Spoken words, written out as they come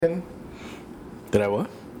Did Did I what?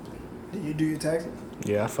 you do your taxes?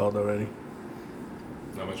 Yeah, I filed already.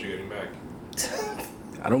 How much you getting back?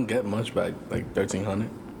 I don't get much back, like 1,300.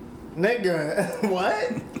 Nigga,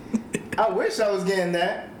 what? I wish I was getting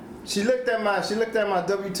that. She looked at my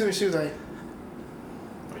W-2 and she was like,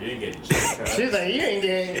 Oh, you ain't getting shit. she was like, you ain't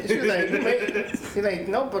getting. She was like, you make. She's like,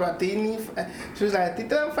 no, pero a ti ni. She was like, a ti te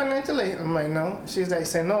dan financial aid. I'm like, no. She's like,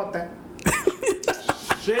 se nota.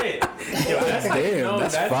 Shit. Yo, that's Damn, no,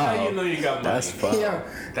 that's that's foul. how you know you got money. That's foul. Yeah.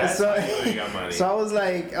 That's so, how you know you got money. So I was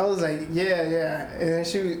like, yeah. And then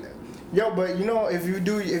she, yo, but you know, if you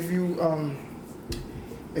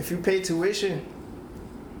pay tuition,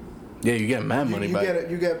 Yeah, you get mad money back.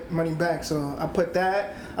 you get money back. So I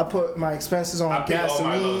put my expenses on I paid all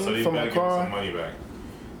my loans, so gasoline you for better my give me some car. money back.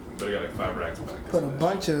 Better got like 5 racks back. Put a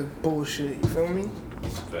bunch of bullshit. You feel me?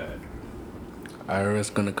 Bad.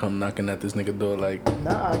 IRS gonna come knocking at this nigga door like,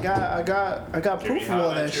 Nah, I got Can proof we of all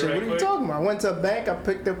holler that at you shit. right What are you quick? talking about? I went to a bank. I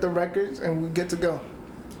picked up the records, and we good to go.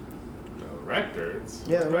 The records?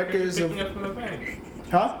 Yeah, the What records you of- picking up from the bank?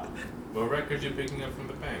 Huh? What records you picking up from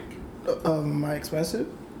the bank? My expensive,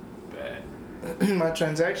 Bad. my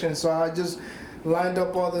transactions. So I just lined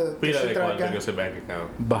up all the Pida shit de that I cuánto got. es el bank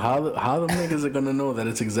account. but how them niggas are gonna know that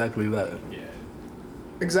it's exactly that? Yeah.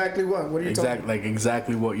 Exactly what? What are you talking?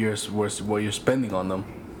 Exactly what you're spending on them.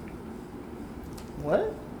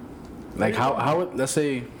 What? Like let's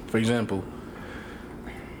say, for example,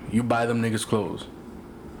 you buy them niggas clothes.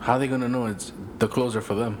 How they gonna know it's the clothes are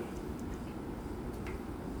for them?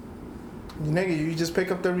 Nigga, you just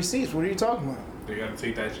pick up the receipts. What are you talking about? They gotta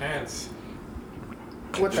take that chance.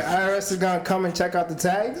 What, the IRS is gonna come and check out the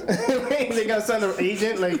tags? They gonna send an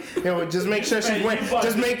agent like, yo, just make sure she went.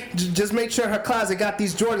 Just make sure her closet got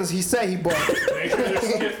these Jordans he said he bought. Make sure there's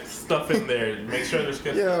skip stuff in there. Make sure there's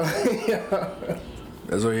skip stuff. Yo.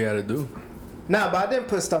 That's what you had to do. Nah, but I didn't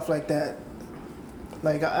put stuff like that.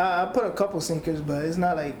 Like I put a couple sneakers, but it's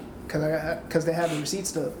not like cause they have the receipt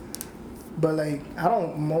stuff. But like I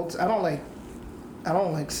don't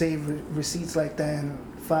like save receipts like that and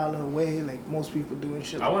file it away like most people do and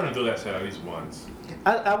shit. I want to do that shit at least once.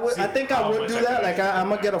 I think I would much do I that. could Like I'm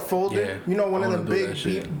gonna get a folder, Yeah, you know, one I of the wanna do that big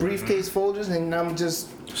shit. briefcase folders, and I'm just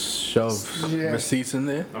Shove Yeah. receipts in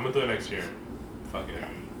there. I'm gonna do it next year. Fuck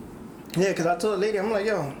it. yeah. Cause I told the lady, I'm like,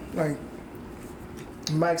 yo, like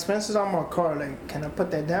my expenses on my car, like, can I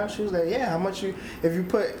put that down? She was like, yeah. How much you? If you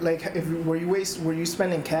put like, were you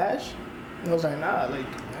spending cash? I was like, nah. Like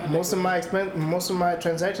most of my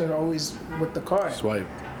transactions are always with the card. Swipe.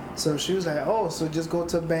 So she was like, oh, so just go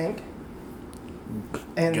to a bank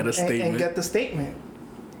and Get a statement. and get the statement.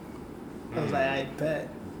 I was like, I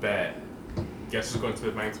bet. Bad. Guess who's going to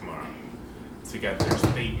the bank tomorrow to get their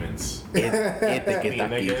statements? Me,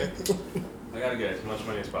 nigga. I gotta get as much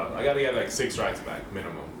money as possible. I gotta get like 6 racks back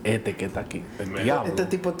minimum. Este que está aquí. El Man. diablo. Este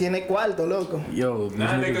tipo tiene cuarto, loco. Yo, these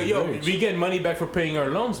Nah, niggas nigga, yo, rich. we get money back for paying our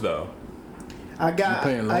loans though. I got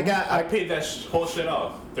I paid that whole shit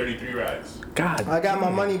off. 33 racks. God. I got my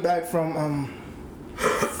money back from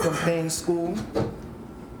paying school.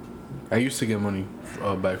 I used to get money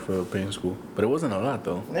back for paying school, but it wasn't a lot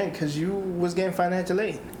though. Man, cause you was getting financial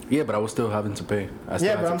aid. Yeah, but I was still having to pay. I still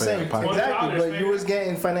Yeah, had but to I'm pay saying out of pocket. exactly. But you nigga. was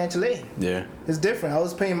getting financial aid. Yeah. It's different. I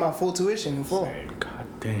was paying my full tuition in full. Same. God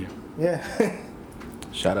damn. Yeah.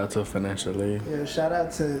 Shout out to financial aid. Yeah. Shout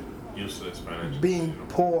out to Useless financial. being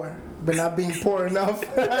poor, but not being poor enough.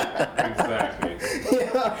 Exactly.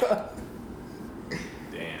 Yeah.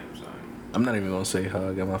 Damn, son. I'm not even gonna say how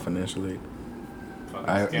I got my financial aid. Fuck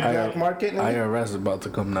I- this game. I- Black market. Nigga. IRS is about to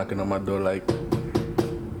come knocking on my door like,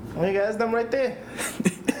 Oh, you guys them right there.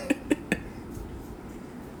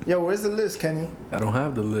 Yo, where's the list, Kenny? I don't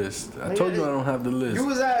have the list. I told you I don't have the list. You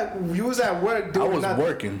was at work I doing was nothing.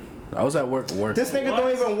 working. I was at work working. This nigga What?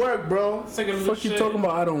 don't even work, bro. This nigga Fuck you talking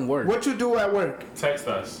about? I don't work. What you do at work? Text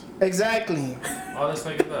us. Exactly. All this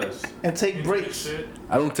nigga does. And take Internet breaks. Shit.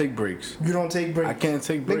 I don't take breaks. You don't take breaks. I can't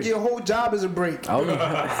take Nigga, breaks. your whole job is a break.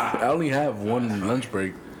 I only have one lunch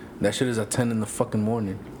break. That shit is at 10 in the fucking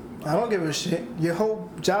morning. I don't give a shit. Your whole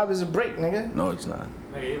job is a break, nigga. No, it's not.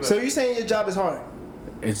 Nigga, you So you saying your job is hard?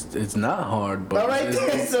 It's not hard, but All right,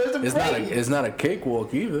 then, so it's a break. it's not a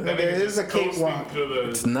cakewalk either. Nigga, it is a cakewalk.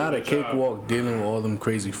 It's not a cakewalk dealing with all them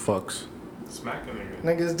crazy fucks. Smacking nigga.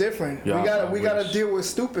 Nigga, it's different. Yeah, we I gotta wish. deal with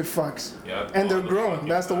stupid fucks. Yeah, And they're all the grown. fucking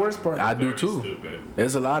That's the time. worst part. I do Very too. Stupid.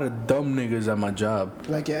 There's a lot of dumb niggas at my job.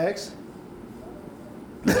 Like your ex?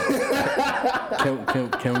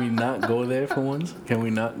 Can we not go there for once? Can we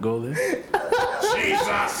not go there?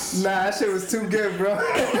 Jesus! Nah, that shit was too good, bro.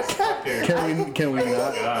 Can we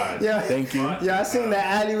not? God. Yeah. Thank you. Yeah, I seen the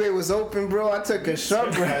alleyway was open, bro. I took a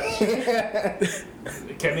shot, bro.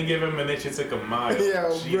 Kenny gave him an inch, it took a mile. Yeah,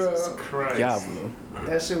 Jesus bro. Christ. Diablo.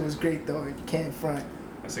 That shit was great though. You can't front.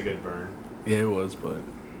 That's a good burn. Yeah, it was, but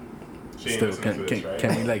She ain't still, listening to this, right?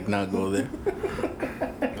 can we like not go there?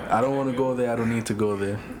 I don't want to go there. I don't need to go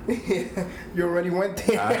there. You already went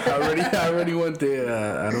there. I already went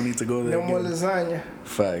there. I don't need to go there. No more again. lasagna.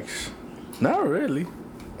 Facts. Not really.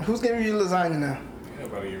 Who's giving you lasagna now?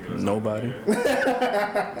 Nobody give me this. Nobody.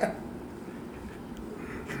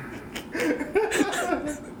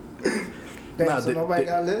 Damn, so nobody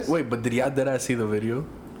got this? Wait, but did I see the video?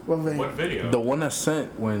 What video? What video? The one I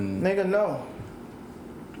sent when. Nigga, no.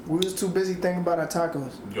 We was too busy thinking about our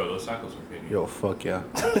tacos. Yo, those tacos are pretty. Yo, fuck yeah.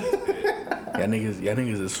 Y'all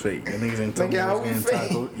niggas is fake. Y'all niggas ain't told me Nigga, I how was we getting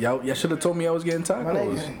fake? tacos. Y'all should have told me I was getting My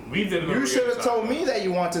tacos. nigga. We didn't know You we should were have getting told me that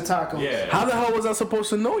you wanted tacos. Yeah. How the hell was I supposed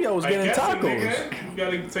to know y'all was getting guess it, tacos? nigga. You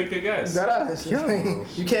gotta take a guess. That ass. Yo.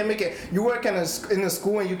 You can't make it. You work in a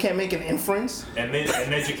school and you can't make an inference. And then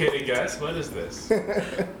an educated guess. What is this?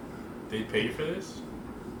 They pay you for this?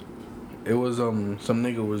 It was some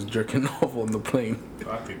nigga was jerking off on the plane.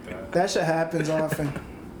 I think that. That shit happens often.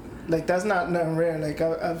 Like that's not nothing rare. Like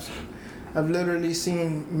I've literally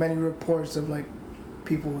seen many reports of like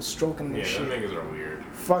people stroking Yeah, this them shit. niggas are weird.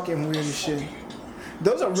 Fucking weird as shit.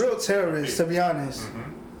 Those are real terrorists, to be honest.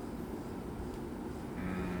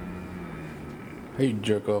 How you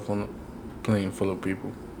jerk off on a plane full of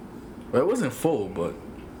people? Well, it wasn't full, but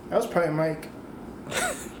That was probably Mike.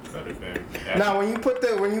 Better than. Yeah. Now when you put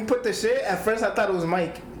the shit, at first I thought it was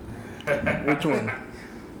Mike. which one?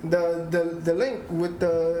 The link with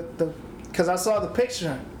the because I saw the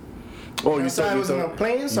picture. Oh, I you saw thought it was in a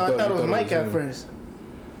plane, so I thought it was Mike at him. first.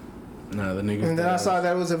 Nah, the nigga. And then I saw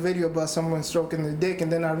that it was a video about someone stroking their dick,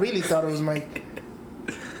 and then I really thought it was Mike.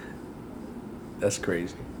 That's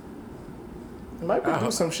crazy. Mike would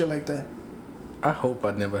do some shit like that. I hope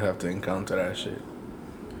I never have to encounter that shit.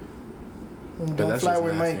 And But don't that's fly just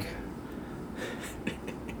with nasty. Mike.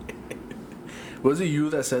 Was it you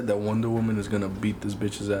that said that Wonder Woman is gonna beat this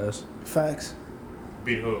bitch's ass? Facts.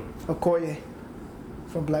 Beat who? Okoye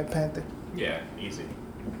from Black Panther. Yeah, easy.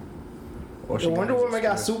 Or The she Wonder got Woman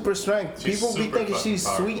got super strength. She's People be super thinking fucking she's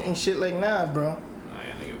sweet powerful. and shit like nah, bro. Nah,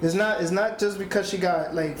 yeah, nigga. It's not just because she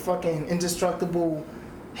got like fucking indestructible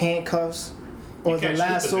handcuffs or You the can't shoot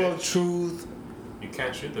the lasso of bitch. truth, You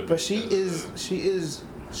can't shoot the but bitch she 'cause is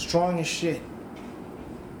strong as shit.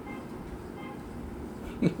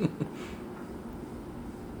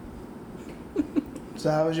 So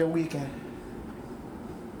how was your weekend?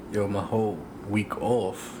 Yo, my whole week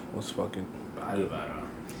off was fucking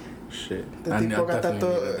shit.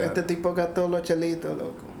 Este tipo gastó los chelitos,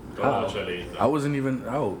 loco. Go Chile. I wasn't even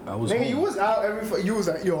out. I was Nigga, home. you was out you was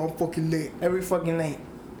like, yo, I'm fucking lit every fucking night.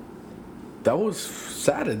 That was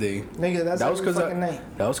Saturday. Nigga, that's That was every because fucking night.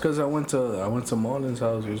 I went to Marlon's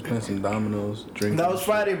house. We was playing some dominoes, drinking. That was and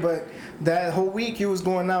Friday, but that whole week you was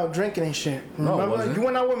going out drinking and shit. No, it Remember? wasn't. You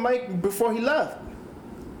went out with Mike before he left. shit.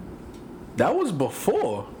 That was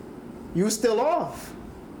before. You was still off.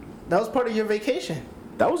 That was part of your vacation.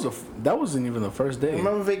 That wasn't even the first day.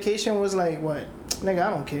 Remember vacation was like what? Nigga, I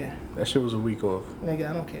don't care. That shit was a week off. Nigga,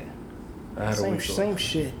 I don't care. I had a week Same off.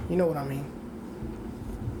 shit. You know what I mean.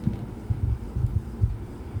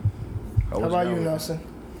 How How was about your you, week? Nelson?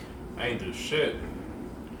 I ain't do shit.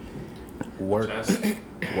 Work. Just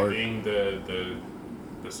Work. being the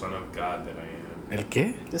son of God that I am. El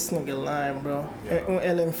qué? This nigga lying, bro. Yeah.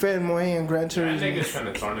 El enfermo ahí en Gran That Turismo. nigga's trying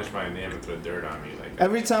to tarnish my name and throw dirt on me. Like,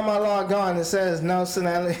 Every time I log on, it says Nelson,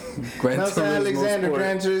 Gran Nelson Turismo Alexander, Sport.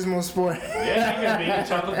 Gran Turismo Sport. yeah, nigga, being a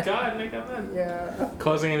child of God, nigga, man. Yeah.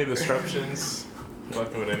 Causing any disruptions,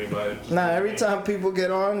 fucking with anybody. just Nah, like every me. time people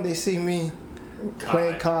get on, they see me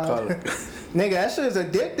playing COD. Nigga, that shit is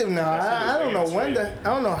addictive now. I don't know I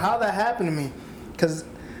don't know how that happened to me. Cause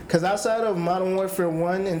outside of Modern Warfare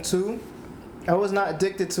 1 and 2, I was not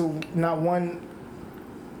addicted to not one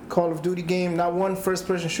Call of Duty game, not one first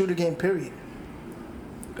person shooter game, period.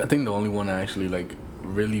 I think the only one I actually like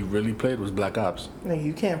really played was Black Ops. Nigga,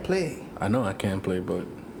 you can't play. I know I can't play, but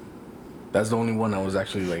that's the only one I was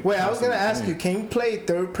actually like. Wait, I was gonna ask you, constantly can you play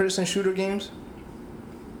third person shooter games?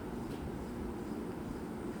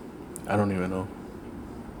 playing. I don't even know.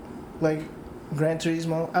 Like Gran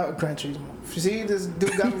Turismo? Gran Turismo. See, this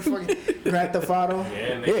dude got me fucking Grand Theft Auto.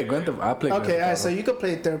 Yeah, nigga. Yeah, Grand Theft. I play. Grand Okay, Theft alright, so Auto. you can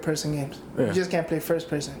play third person games. Yeah. You just can't play first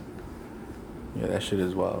person. Yeah, that shit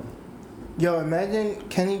is wild. Yo, imagine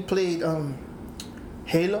Kenny played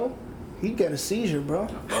Halo. He'd get a seizure, bro.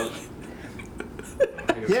 Halo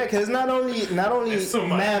Yeah, cause not only It's too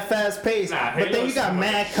much. mad fast paced, Nah, but then Halo's you got too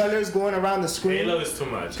mad much. colors going around the screen. Halo is too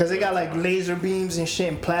much. Cause they got like Too much. laser beams and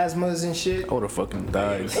shit and plasmas and shit. I would have fucking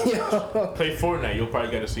died. Yo. Play Fortnite, you'll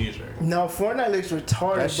probably get a seizure. No, Fortnite looks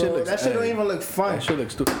retarded, That shit bro. looks That shit don't ass. even look fun. That shit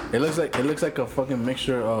looks stupid. It looks like a fucking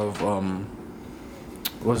mixture of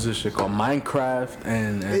what's this shit called? Minecraft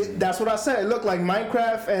and That's what I said. It looked like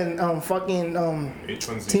Minecraft and fucking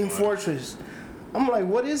H1Z1. Team Fortress. I'm like,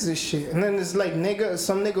 what is this shit? And then it's like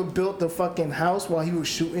some nigga built the fucking house while he was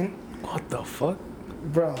shooting. what the fuck?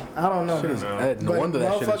 Bro, I don't know. Shit is man. bad. No But wonder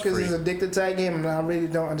that shit is motherfuckers free. is addicted to that game, and I really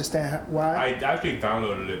don't understand why. I actually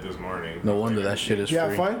downloaded it this morning. No wonder that shit is You have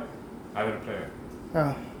free. fun? I didn't play it.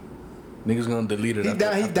 Oh. Niggas gonna delete it. He after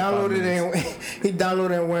 5 downloaded minutes. it. He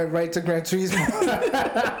downloaded it and went right to Gran Turismo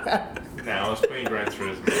Nah, I was playing Gran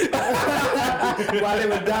Turismo. while it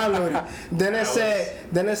was downloading. Then it said,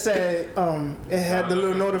 it had the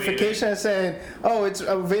little notification that said, "Oh, it's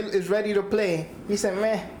ready to play." He said,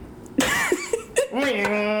 "Man."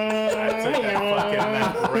 I took that fucking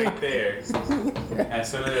map right there.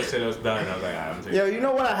 As soon as I said it was done, I was like, I'm taking Yo, you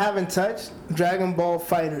know what I haven't touched? Dragon Ball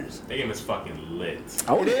Fighters. That game is fucking lit.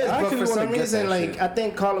 I would- It is, I but actually for wanna some get reason, that like shit. I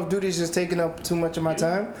think Call of Duty is just taking up too much of my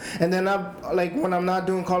time. And then when I'm not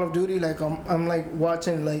doing Call of Duty, like I'm like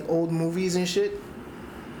watching like old movies and shit.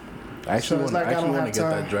 I actually So it's want like I don't to have get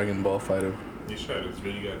time. that Dragon Ball Fighter. You should. It's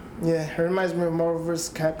really good. Yeah, it reminds me of Marvel vs.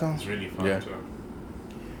 Capcom. It's really fun Yeah. too.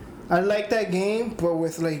 I like that game, but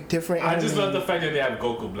with like different. I just anime. love the fact that they have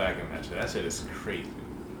Goku Black in that shit. That shit is crazy.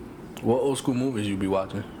 What old school movies you be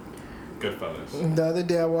watching? Goodfellas. The other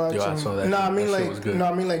day I watched. Yo, I saw that No, shit. I mean That shit like was good. no,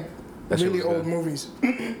 I mean like That shit really was old good. movies.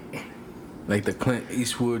 Like the Clint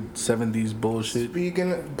Eastwood 70s bullshit.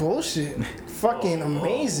 Speaking of bullshit, fucking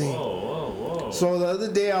amazing. Whoa, whoa, whoa. So the other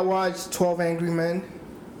day I watched 12 Angry Men.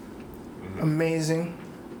 Amazing.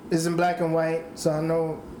 It's in black and white, so I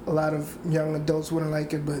know a lot of young adults wouldn't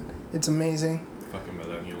like it, but it's amazing. Fucking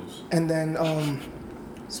millennials. And then,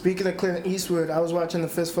 speaking of Clint Eastwood, I was watching the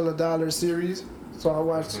Fistful of Dollars series. So I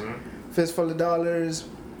watched Fistful of Dollars,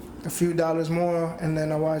 A Few Dollars More, and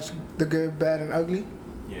then I watched The Good, Bad, and Ugly.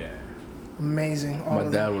 Yeah. Amazing. All My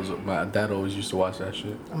of them. dad always used to watch that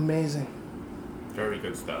shit. Amazing. Very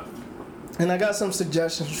good stuff. And I got some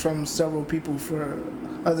suggestions from several people for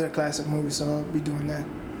other classic movies, so I'll be doing that.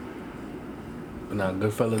 But nah,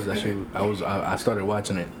 Goodfellas, that shit. I started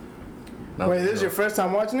watching it. And I Wait, was- this is your first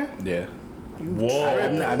time watching it? Yeah. Whoa.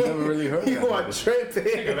 I've never really heard You that. are movie.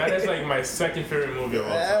 tripping. That is like my second favorite movie of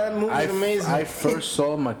all time. That movie's amazing. I first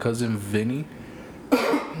saw my cousin Vinny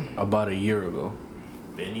about a year ago.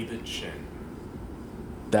 Benny the Chin.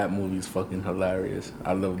 That movie's fucking hilarious.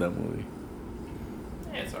 I love that movie.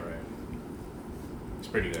 Yeah, it's alright. It's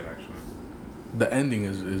pretty good actually. The ending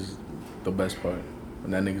is the best part.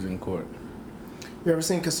 When that nigga's in court. You ever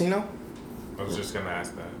seen Casino? I was just gonna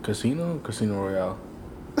ask that. Casino Royale.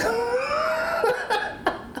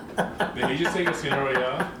 Did he just say Casino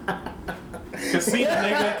Royale? Casino,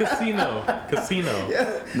 nigga, Casino.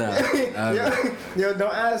 Nah. Yo,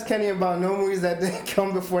 don't ask Kenny about no movies that didn't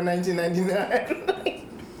come before 1999.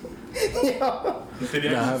 Yo. Did you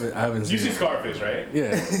Nah, I haven't You seen see it. Scarface, right?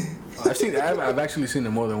 Yeah. I've actually seen it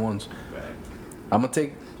more than once. I'm gonna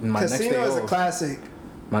take my next day Casino is a off. classic.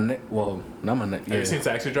 Well, not my next. Have you Yeah. seen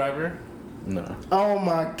Taxi Driver? No. Oh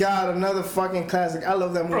my god, another fucking classic. I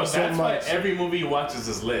love that movie Bro, so that's why much. every movie you watch is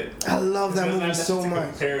just lit. I love that There's movie not so to much.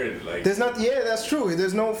 compare it, like, There's not. Yeah, that's true.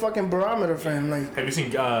 There's no fucking barometer for him. Like, have you seen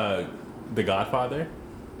The Godfather?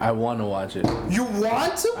 I want to watch it. you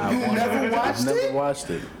want to? I You wanna- never I've watched never it? watched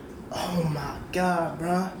it. Oh my god,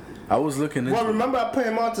 bro. I was looking into Well, remember I put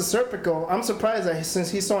him on to Serpico. I'm surprised that since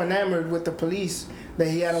he's so enamored with the police that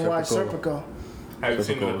he hadn't watched Serpico. Serpico. Have you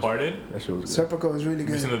seen The Serpico was- Departed? that shit was good. Serpico is really Have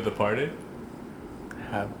you seen good. The Departed?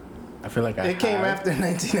 I feel like I It came have. after I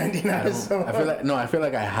 1999, don't- so I feel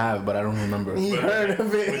like I have, but I don't remember. he heard of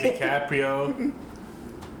With it. DiCaprio,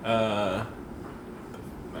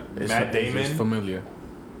 It's Matt Damon. It's familiar.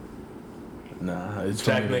 Nah, it's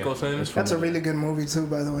Jack familiar. Nicholson? It's That's a familiar. really good movie too,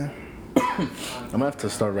 by the way. I'm gonna have to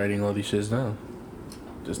start writing all these shits down.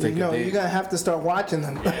 Just take No, a day. you're gonna have to start watching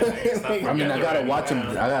them. I mean, I gotta watch them.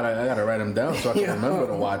 I gotta write them down so I can Yeah. remember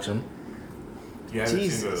to watch them. You haven't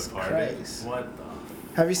Jesus seen The Departed? Christ. What the?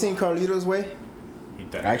 Have you seen Carlito's Way? He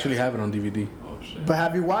I actually have it on DVD. Oh shit. But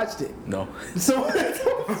have you watched it? No. So what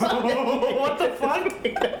the fuck?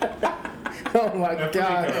 oh my That's pretty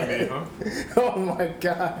god. good, huh? Oh my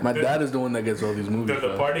god. My dad is the one that gets all these movies. The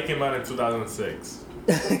bro. Departed came out in 2006.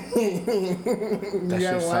 That You shit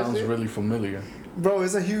haven't watched sounds it? really familiar. Bro,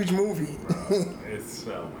 it's a huge movie. It's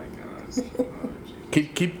oh my god. Oh, Jesus.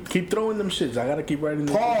 Keep throwing them shits. I gotta keep writing.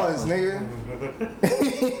 Pause, nigga.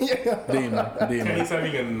 Damn. Kenny's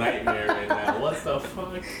having a nightmare right now. What the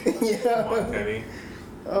fuck? Yeah. Come on, Kenny.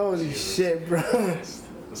 Holy shit, bro.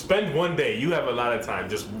 Spend one day. You have a lot of time.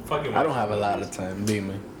 Just fucking. I don't have a lot of time.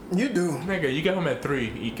 Dime. You do. Nigga, you get home at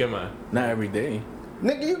 3. Y qué más? Not every day.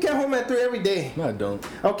 Nigga, you get home at 3 every day. No, I don't.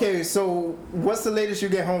 Okay, so what's the latest you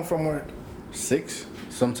get home from work? 6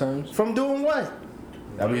 sometimes. From doing what?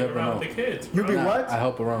 I be Running helping around out. with the kids. You be bro. what? I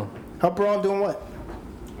help around. Help around doing what?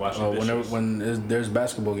 Washing dishes. When there's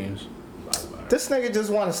basketball games. This nigga just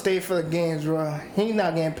want to stay for the games, bro. He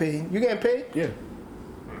not getting paid. You getting paid? Yeah.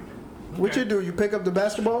 What you do? You pick up the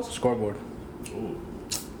basketballs? Scoreboard. Ooh.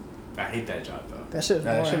 I hate that job though. That shit's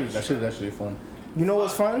That boring. shit is actually fun. You know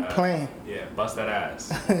what's fun? Playing. Yeah, bust that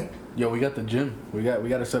ass. Yo, we got the gym. We got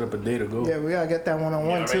to set up a day to go. Yeah, we gotta get that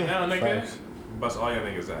one-on-one Yeah, too. right now, nigga, Facts. bust all your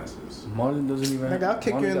niggas' asses. Marlon doesn't even. Nigga, I'll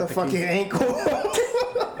kick you in the fucking ankle.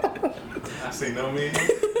 I say no, me.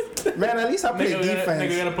 Man, at least I play Nigga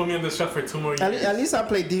defense. gonna put me on the shelf for 2 more years. At least I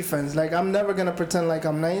play defense. Like, I'm never gonna pretend like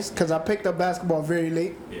I'm nice because I picked up basketball very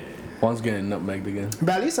late. Yeah. Juan's getting nutmegged again.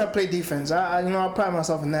 But at least I play defense. I pride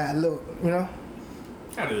myself in that a little, you know?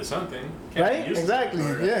 Gotta do something. Can't Right? be useless. Exactly.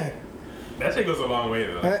 Yeah. That shit goes a long way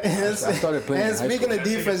though. And I started playing And in high speaking school. of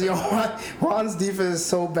defense, yo, Juan's defense is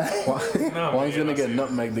so bad. Juan's man, gonna get I see.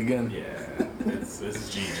 nutmegged again. Yeah. This is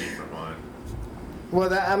GG for Juan. Well,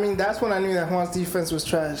 that's when I knew that Juan's defense was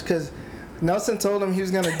trash because Nelson told him he was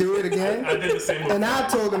gonna do it again, I did the same move. and I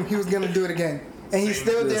told him he was gonna do it again, and he Same-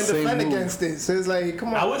 still the didn't same defend move. against it. So it's like,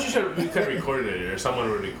 come I on. wish you could have recorded it or someone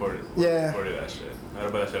would have recorded Yeah. that shit. I'd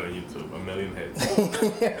have put that shit on YouTube. 1 million hits.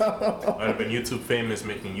 I'd have been YouTube famous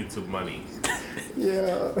making YouTube money.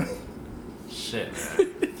 Yeah. Shit, man.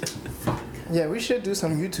 Yeah, we should do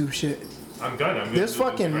some YouTube shit. I'm gonna. There's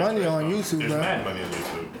fucking money on now. YouTube, There's bro. mad money on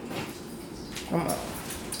YouTube. I'm out.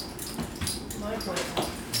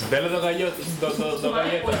 Dale dos galletas. Dos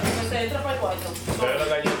galletas. Dale dos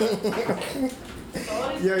galletas.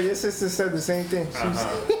 Yo, your sister said the same thing. She was- Ajá.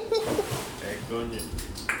 Coño.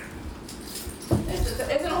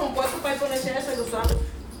 Ese no es un puesto para ponerse eso y usarlo.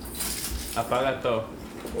 Apaga todo.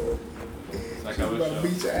 Se acabó el about to show.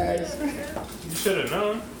 beat your ass. You should have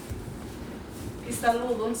known. Y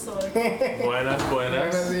saludo, I'm sorry. Buenas.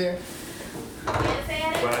 Yeah.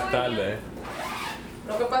 Buenas tardes.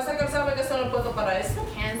 Lo que pasa es que él sabe que eso no es puesto para eso.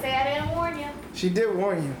 Can't say I didn't warn you. She did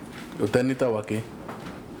warn you. Usted ni estaba aquí.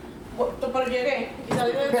 Pero llegué y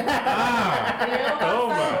salí de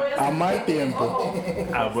Toma. A mal tiempo.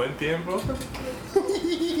 A buen tiempo.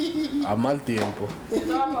 A mal tiempo. Yo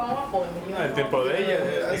estaba para un apoyo. El tiempo de ella,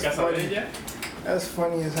 de That's casa funny. de ella. That's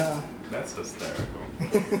funny as hell. That's hysterical.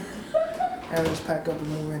 And just pack up and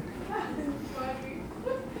move in.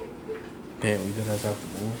 Damn, we just have to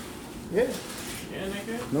move. Yeah. Yeah,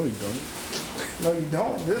 nigga. No, we don't. No, you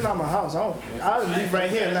don't. This is not my house. I'll leave right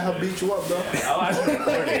here and let her beat you up, bro. I'll ask you to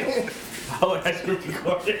record it. I'll ask you to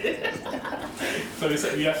record it. So we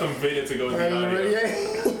said we have some video to go with Are the you ready? audio. Yeah.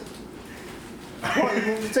 Come on, you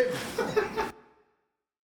move the table.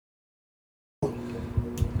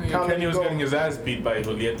 How Kenny many was go? getting his ass beat by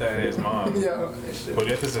Julieta and his mom. Yeah, this shit,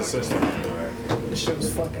 Julieta's his sister. this shit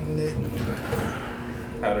was fucking lit.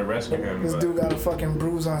 How to rescue him. This but- dude got a fucking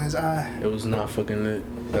bruise on his eye. It was not fucking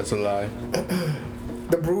lit. That's a lie.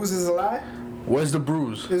 The bruise is a lie? Where's the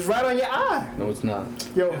bruise? It's right on your eye. No, it's not.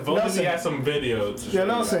 Yo, If only we Nelson. had some video to Yo, show you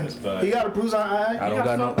Nelson. guys, but He got a bruise on eye? I don't got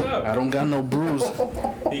got no. fucked up. I don't got no bruise.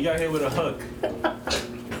 he got hit with a hook.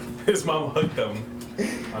 His mom hooked him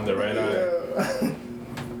on the right eye.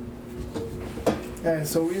 And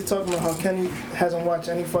so we were talking about how Kenny hasn't watched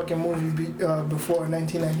any fucking movie before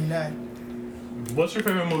 1999. What's your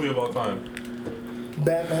favorite movie of all time?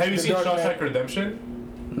 Batman. Have you The seen Dark Shawshank Knight. Redemption?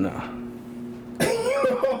 Nah.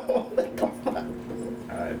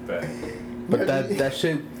 I bet. But that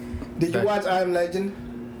shit. Did you that- watch I Am Legend?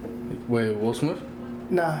 Wait, Will Smith?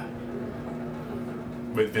 Nah.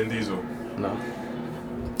 With Vin Diesel. No.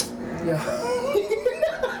 Yeah.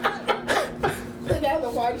 I gotta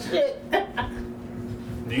watch shit.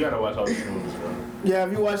 You gotta watch all these movies, bro. Yeah,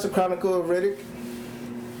 have you watched The Chronicle of Riddick?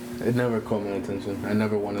 It never caught my attention. I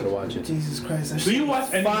never wanted to watch it. Jesus Christ, that Do shit you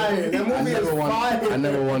watch any fire. movie? That movie is fire. I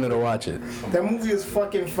never wanted to watch it. That movie is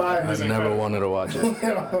fucking fire. I never wanted to watch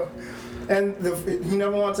it. And he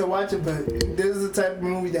never wanted to watch it, but this is the type of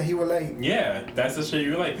movie that he would like. Yeah, that's the shit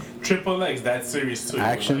you would like. Triple X, that series too. you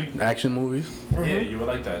would Action movies. like. Yeah, you would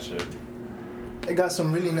like that shit. It got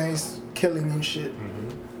some really nice killing and shit.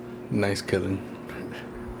 Nice killing.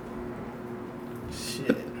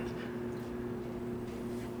 Shit.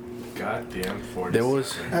 Goddamn 40. There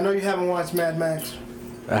was. I know you haven't watched Mad Max.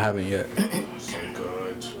 I haven't yet. So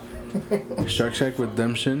good. Shawshank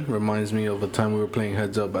Redemption reminds me of a time we were playing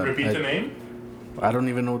Heads Up. Repeat the name? I don't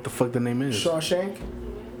even know what the fuck the name is. Shawshank.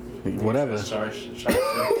 Whatever. Shark.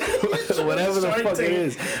 Whatever the Shark fuck Tank. it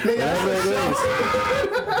is. Whatever it is.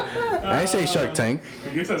 I ain't say Shark Tank.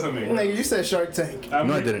 You said something. Nigga, you said Shark Tank.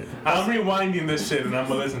 No, I didn't. I'm rewinding this shit and I'm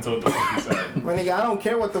gonna listen to what the fuck you said. My nigga, I don't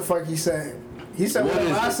care what the fuck he said. He said What what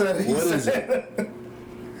is I it? said. He What is said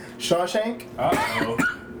Shawshank. Uh-oh.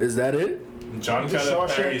 Is that it? John The Calipari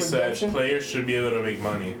Shawshank said Redemption? players should be able to make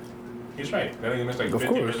money. He's right. That nigga makes like Of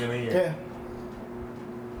 50 course. million a year. Yeah.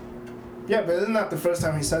 Yeah, but it's not the first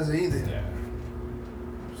time he says it either. Yeah.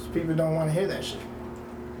 People don't want to hear that shit.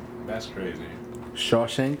 That's crazy.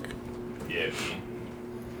 Shawshank. Yeah, B.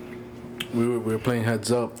 We were playing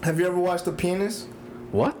Heads Up. Have you ever watched The Pianist?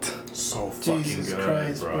 What? So fucking Jesus good,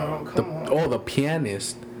 Christ, bro. bro. Come on. Oh, the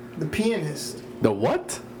pianist. The Pianist. The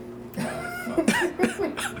what?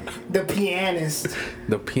 The Pianist.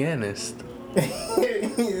 The pianist.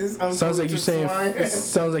 Sounds Sounds like you saying.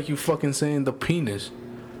 Sounds like you fucking saying the penis.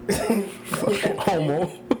 Fucking homo.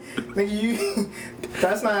 Nigga, you.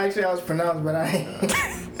 That's not actually how it's pronounced, but I.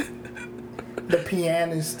 The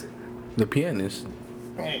Pianist. The pianist.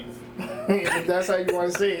 Hey. If that's how you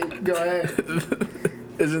want to say it, go ahead.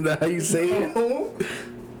 Isn't that how you say it?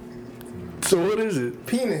 So what is it?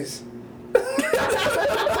 Penis.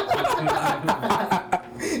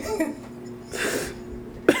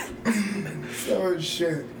 Oh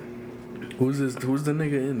shit. Who's this? Who's the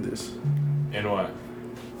nigga in this? And what?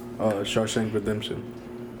 Shawshank Redemption.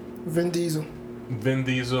 Vin Diesel. Vin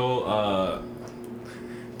Diesel,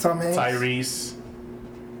 Tom Hanks. Tyrese,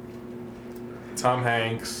 Tom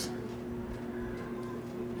Hanks,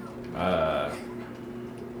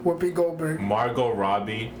 Whoopi Goldberg. Margot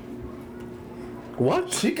Robbie.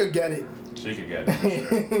 What? She could get it. She could get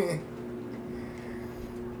it.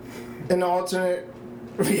 In the alternate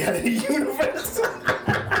reality universe.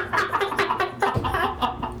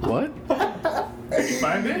 What? You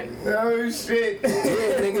find it? Oh shit. Yeah,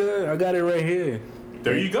 nigga, I got it right here.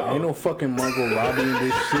 There you go. Ain't no fucking Margot Robbie in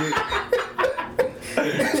this shit.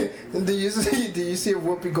 Do you see if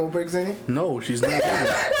Whoopi Goldberg's in it? No, she's not in it.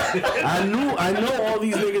 I know all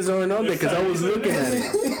these niggas aren't on there because I was looking at it.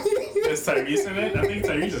 Is Tyrese in it? I think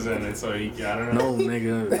Tyrese is in it, so I don't know. No,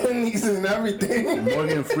 nigga. Niggas in everything.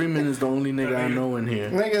 Morgan Freeman is the only nigga I know in here.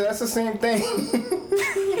 Nigga, that's the same thing.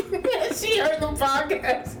 She heard the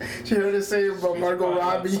podcast. She heard it say about Margot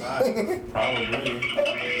Robbie. Probably.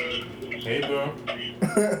 Hey, bro.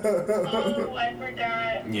 Oh, I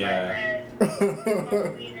forgot. Yeah.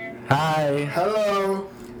 Hi. Hello.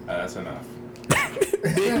 That's enough.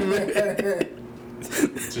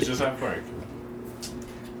 So just have work.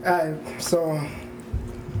 Alright, so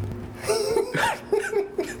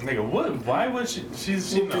Nigga, what? Why would she? She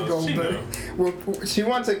knows. She Goldberg. knew. She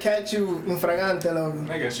wants to catch you in fragante, love.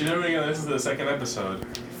 Nigga, she never gonna listen to the second episode.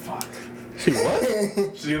 Fuck. She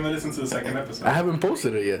what? She's gonna listen to the second episode. I haven't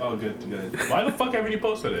posted it yet. Oh, good. Why the fuck haven't you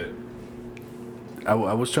posted it? I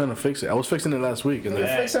was trying to fix it. I was fixing it last week, and then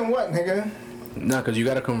Yeah. Fixing what, nigga? nah, cause you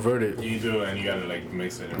gotta convert it. You do, and you gotta like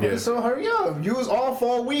mix it. Yeah. So hurry up. You was off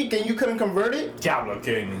all week and you couldn't convert it? Diablo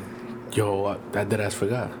King. Yo, I dead ass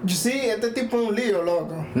forgot. You see, este tipo un lío,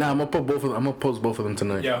 loco. Nah, I'm gonna post both of them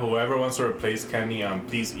tonight. Yeah, whoever wants to replace Kenny,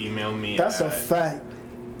 please email me. That's a at fact.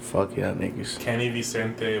 Fuck yeah, niggas.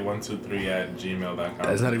 KennyVicente123@gmail.com.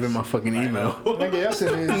 That's not even my fucking email. Nigga, yes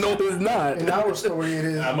it is. No, it's not. In our story it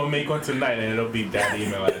is. I'm gonna make one tonight, and it'll be that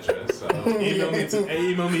email address. So email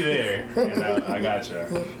me there, and I gotcha.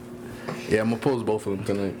 Yeah, I'm gonna post both of them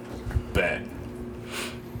tonight. Bet.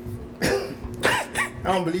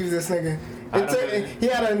 I don't believe this nigga. He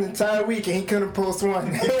had an entire week and he couldn't post one.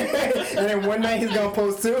 And then one night he's gonna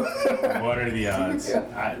post two. What are the odds?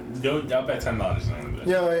 I'll bet $10 on it.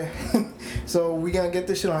 Yo, so we gonna get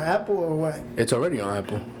this shit on Apple or what? It's already on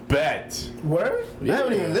Apple. Bet. Word? Yeah. I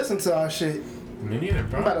haven't even listened to our shit. Me neither, I'm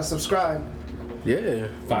about bro. to subscribe. Yeah.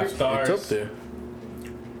 5 stars. It's up there.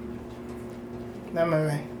 Nah,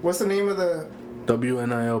 man. What's the name of the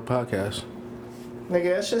WNIL podcast.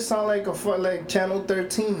 nigga? That shit sound like like Channel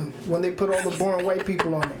 13 when they put all the boring white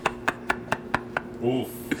people on it. Oof.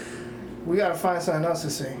 We gotta find something else to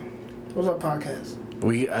say. What's our podcast?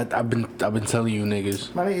 I've been telling you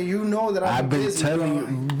niggas. My nigga, you know that I've been busy, telling bro.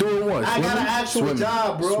 you. Doing what? I got Swimming? an actual Swimming.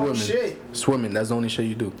 job, bro. Swimming. Shit. Swimming. That's the only shit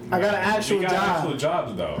you do. I got an actual We got job. actual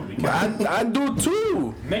jobs though. We got- I do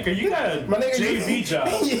too. Nigga, you got a My nigga, JV job.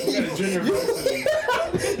 You got a junior varsity.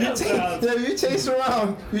 Yeah, you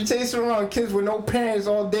chase around kids with no parents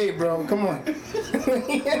all day, bro. Come on.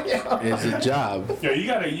 It's a job. Yo, you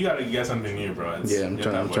gotta get something new, bro. Yeah, I'm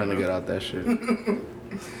trying to get out that shit.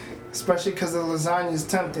 Especially because the lasagna is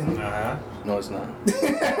tempting. No, it's not.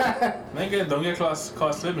 Nigga, don't get caught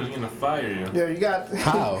slipping. He's gonna fire you. Yeah, you got.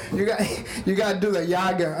 How? you got to do the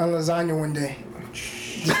yaga on lasagna one day.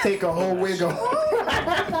 Just take a whole wig off.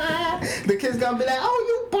 The kid's gonna be like, "Oh,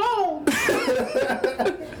 you bald."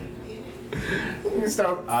 You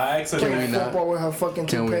start playing football with her fucking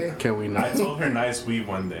toupee. Can we I not? told her nice weave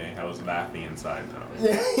one day. I was laughing inside though.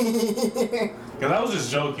 Yeah. Cause I was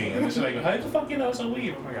just joking. And then she's like, how the fuck you know it's a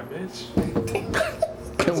weave? I'm like, bitch.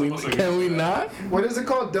 Can we not? What is it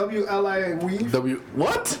called? WLI weave?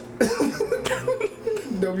 What?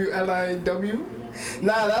 WLIW?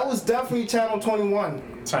 Nah, that was definitely Channel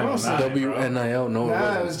 21. Channel 9, WNIL? No,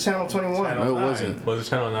 Nah, it it was Channel 21. Channel No, it 9. wasn't. Was it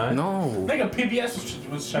Channel 9? No. Nigga, PBS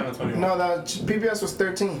was Channel 21. No, PBS was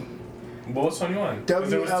 13. What was 21? 'Cause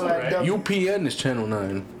there was two, right? WLIW. UPN is Channel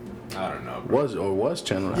 9. I don't know. Bro. Was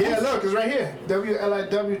Channel 9? Yeah, look, it's right here.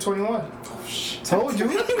 WLIW 21. Told you.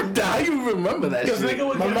 How you remember that Because shit? nigga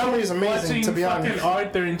would My get memory is amazing, watching to be fucking honest.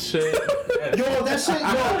 Arthur and shit. Yo, that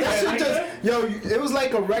shit just, it was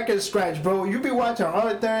like a record scratch, bro. You be watching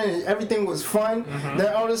Arthur and everything was fun.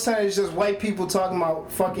 Then all of a sudden it's just white people talking about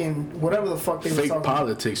fucking whatever the fuck they were Fake talking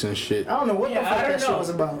politics and shit. about. I don't know what the Yeah, fuck I don't that shit know. was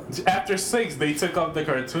about. After 6, they took off the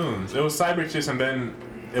cartoons. It was Cyber Chase and then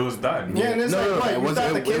it was done. Yeah, and it's like, what, you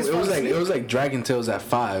thought the kids it was fell like asleep? it was like Dragon Tales at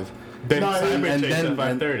 5. Then No, Cyber and Chase then- at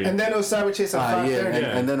 5:30. And then it was Cyber Chase at 5:30.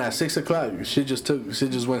 Yeah, and then at 6 o'clock, shit just went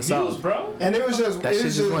Views, south. bro. And it was just That it shit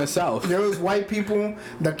was just went south. There was white people.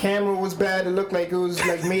 The camera was bad. It looked like it was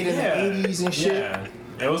like made in Yeah. the 80s and shit. Yeah.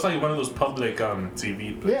 It was like one of those public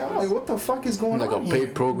TV places. Yeah, I'm like, what the fuck is going Like on a here?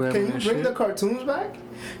 paid program Can you and bring shit? the cartoons back?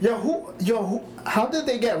 Who? How did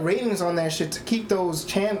they get ratings on that shit to keep those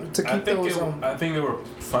I think they were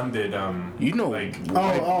funded. You know, like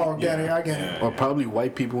I get it. I get it. or probably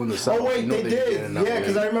white people in the south. Oh wait, you know they be did. getting that Yeah,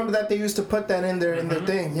 because way. I remember that they used to put that in their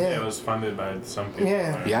thing. it Yeah. was funded by some people.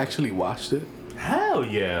 Yeah. You actually watched it? Hell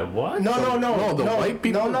yeah! What? No, the white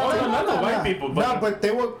people? No, Oh, no, not the white people, but- but they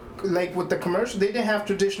were like with the commercial. They didn't have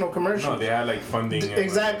traditional commercials. No, they had like funding. and,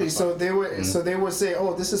 Exactly. like, So they were. So they would say,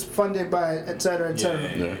 "Oh, this is funded by et cetera, et Yeah,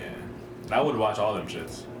 cetera." yeah. I would watch all them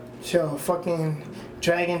shits. Yo, fucking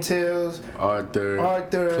Dragon Tales, Arthur,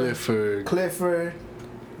 Clifford.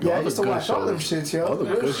 Yeah, all I used the to good watch all them shows. shits, yo. All the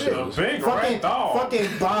Real good shit. shows. The big Fucking, red dog. fucking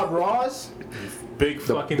Bob Ross. Big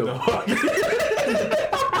fucking the- dog. It's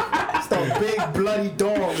the big bloody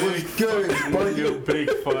dog. What's good, buddy? You big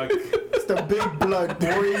fuck. It's the big blood,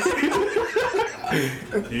 boy.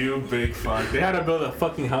 You big fuck. They had to build a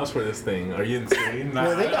fucking house for this thing. Are you insane? Nah,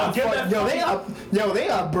 Yo, they got, I'll get that they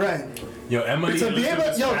got bread. Yo, Emily To be able,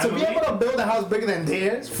 Elizabeth's to be family- able to build a house bigger than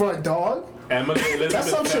theirs for a dog, Emily Elizabeth's that's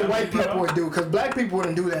some shit family, white people bro. would do. Cause black people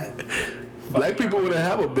wouldn't do that. Black people wouldn't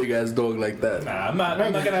have a big ass dog like that. Nah, I'm not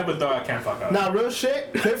gonna have a dog I can't fuck up. Nah, real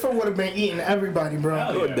shit. Clifford would have been eating everybody, bro.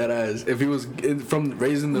 Hell yeah. That ass. If he was from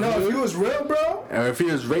raised in the No, hood, if he was real, bro, or if he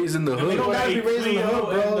was raised in the They hood, don't gotta be raised in the hood,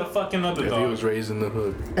 bro. And the fucking other if he dog. was raised in the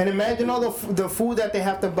hood, and imagine all the food that they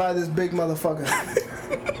have to buy this big motherfucker.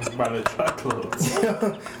 By the truckloads.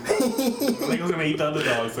 Like who's gonna eat the other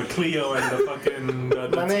dogs? The Cleo and the fucking the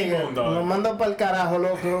My nigga, T-Bone lo dog. mando pa'l carajo,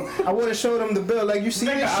 loco. I would have showed him the bill. Like, you see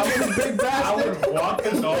Nigga, this shit, this big I bastard? would walk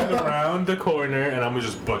the dog around the corner and I'm gonna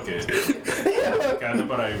just book it. Cada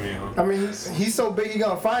por ahí, mijo. I mean, he's so big he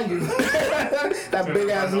gonna find you. That big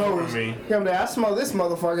ass run over nose. me. Yeah, I'm like, I smell this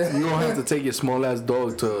motherfucker. you don't have to take your small ass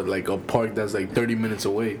dog to like a park that's like 30 minutes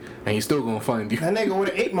away, and he's still gonna find you. That nigga would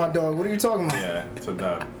have ate my dog. What are you talking about? Yeah, it's a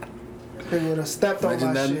dog. He would have stepped on Imagine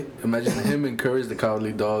my that. shit. Imagine him and Courage the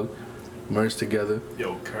Cowardly Dog merged together.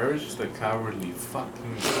 Yo, Courage is the cowardly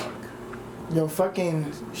fucking dog. Yo,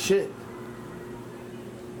 fucking shit.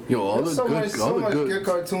 Yo, all the There's so good, much, all so the much good, good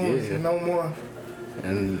cartoons. yeah. No more.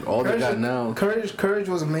 And all they got now, Courage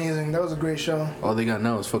was amazing. That was a great show. all they got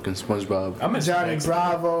now is fucking SpongeBob. I miss Johnny Dexter.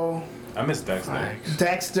 Bravo, I miss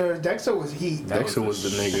Dexter. Dexter was heat. That Dexter was the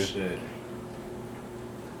nigga. Shit.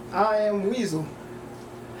 I Am Weasel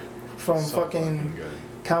from So fucking good.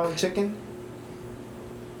 Cow and Chicken.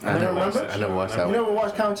 I You never remember? watched. I never watched that You one. never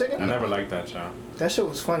watched Cow and I Chicken? never liked that show. That shit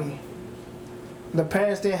was funny. The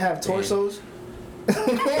parents didn't have torsos.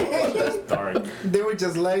 That's dark. They were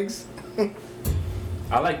just legs.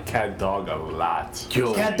 I like Cat Dog a lot.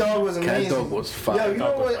 Yo, Cat Dog was amazing. Cat Dog was Yo, fire. you know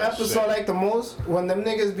Dog was what my episode I shit. like the most? When them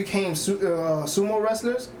niggas became sumo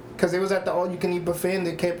wrestlers. Because they was at the all-you-can-eat buffet and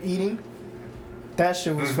they kept eating. That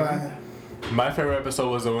shit was fire. My favorite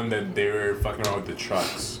episode was the one that they were fucking around with the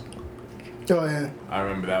trucks. Oh, yeah. I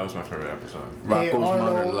remember that was my favorite episode. Rocco's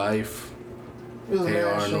Arnold. Modern Life. It was a Hey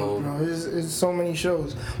mad show, Arnold. bro. It's so many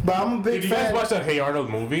shows. But I'm a big Did you guys fan. watch that Hey Arnold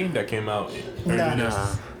movie that came out earlier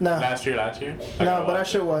Nah. last year? Nah, but I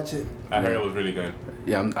should watch it. I heard it was really good.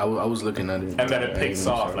 Yeah, I was looking at it. And then it I picks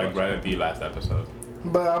didn't off start like watching. right at the last episode.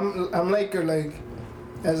 But I'm like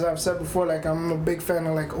as I've said before, like I'm a big fan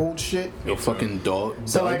of like old shit. Yo, fucking dog.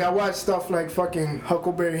 So like I watch stuff like fucking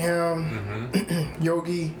Huckleberry Hound,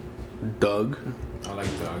 Yogi. Doug. I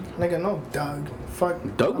like Doug. Nigga, no, Doug. Fuck.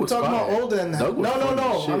 Doug I'm was talking fire. about older than that. Doug was No. funny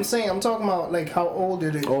as shit. I'm saying I'm talking about like how old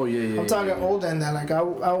it is. Oh yeah. I'm talking older than that. Like I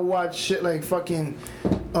watch shit like fucking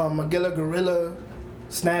Magilla Gorilla,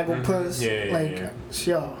 Snagglepuss.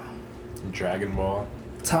 Yo, Dragon Ball.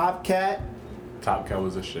 Top Cat. Top Cat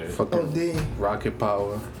was a shit. Fucking Oh, D. Rocket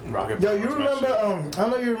Power. Rocket Yo, Power you was my remember? shit. I don't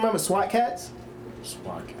know. You remember SWAT Cats?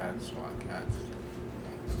 SWAT Cats.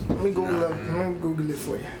 Let me Google it. Let me Google it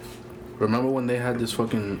for you. Remember when they had this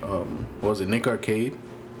fucking what was it, Nick Arcade?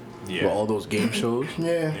 Yeah. With all those game shows?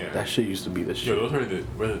 Yeah. Yeah. That shit used to be the Yo, shit. those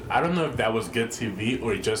were I don't know if that was good TV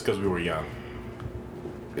or just because we were young.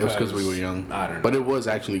 It was because we were young. I don't know. But it was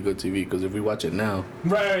actually good TV because if we watch it now,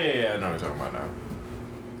 Right, yeah, I know what you're talking about now.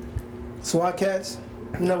 SWAT Cats.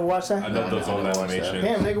 You never watched that? I love those I old don't watch that. animations.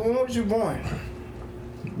 Damn, nigga, when was you born?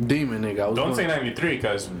 Demon nigga, I was Don't say born- 93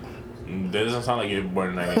 because that doesn't sound like you're born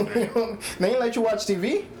in 93. They ain't let you watch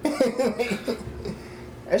TV.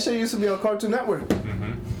 That shit used to be on Cartoon Network.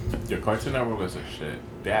 Your Cartoon Network was a shit.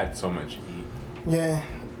 They had so much heat. Yeah,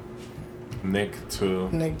 Nick too.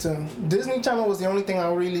 Nick too. Disney Channel was the only thing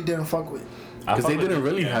I really didn't fuck with. Because they didn't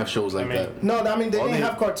really have shows like that. No, I mean they All didn't they-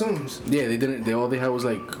 have cartoons. Yeah, they didn't. All they had was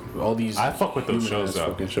like all these. I fuck with those human shows, ass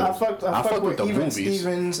though. fucking shows. I fucked with the Even movies.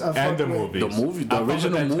 Stevens. I And fucked the with movies. The movie, the I fuck with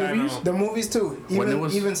original that movies. channel. The movies too. When Even it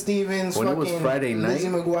was- Even Stevens. when it was fucking Friday night? Lizzie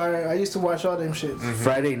McGuire. I used to watch all them shits.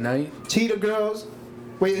 Friday night. Cheetah Girls.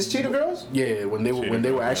 Wait, is Cheetah Girls? Yeah, when they were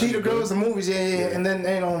Girls. actually Cheetah Girls, the movies, yeah. And then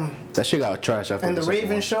That shit got trash after and the second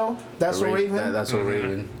Raven one. show. That's The what Ra- Raven. That's what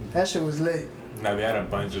Raven. That shit was lit. Now they had a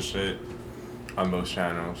bunch of shit on those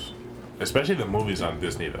channels, especially the movies on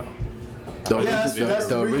Disney though. The, that's the, the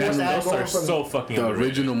the reason original, I Those go are for so fucking the underrated.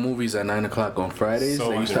 original movies at 9:00 on Fridays. So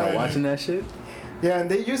So you start underrated. watching that shit Yeah, and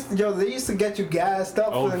they used to get you gassed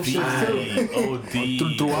up for them OD, shits too.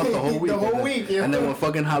 OD. throughout the whole week. The whole and then, week, yeah. And then when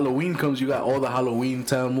fucking Halloween comes, you got all the Halloween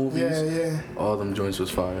Town movies. Yeah. All them joints was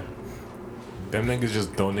fire. Them niggas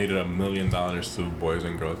just donated $1 million to Boys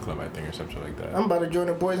and Girls Club, I think, or something like that. I'm about to join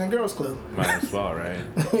the Boys and Girls Club. Might as well, right?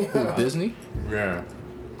 Who, Disney? Yeah.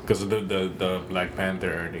 Because of the Black Panther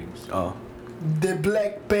earnings. Oh. The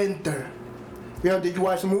Black Panther. Yo, did you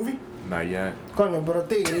watch the movie? Not yet. Coño, pero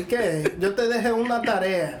tigre, ¿y qué? Yo te dejé una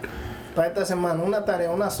tarea para esta semana, una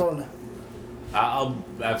tarea, una sola.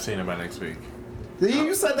 I've seen it by next week.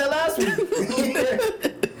 You said that last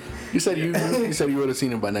week. You said you would have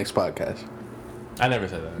seen it by next podcast. I never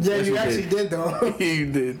said that. Yeah, Yes, you you actually did. did though. You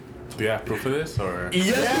did. Do you have proof of this or?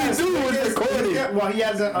 Yes, we do. It's Yes, recorded. yeah, well, he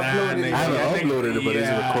hasn't uploaded nigga, it. I haven't y'all niggas- uploaded it, but it's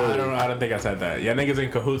yeah, recorded. I don't think I said that. Yeah, niggas in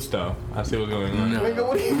cahoots though. I see what's going on. No. Nigga,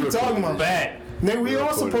 what are you talking about? Bet. Nigga, we all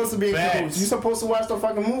recorded. supposed to be in Facts. cahoots. You supposed to watch the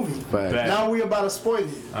fucking movie. Fact. Bet. Now we about to spoil it.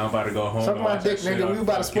 I'm about to go home. Suck and my watch dick, that shit nigga. on We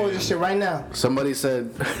about to spoil fucking- this shit right now. Somebody said,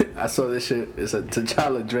 I saw this shit. It said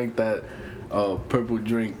T'Challa drank that purple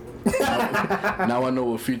drink. Now I know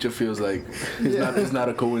what Future feels like. It's not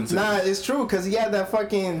a coincidence. Nah, it's true, cause he had that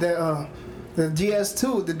fucking the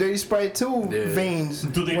GS2, the Dirty Sprite 2 Yeah. veins.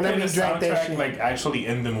 Do they whenever play the he drank that soundtrack shit. like actually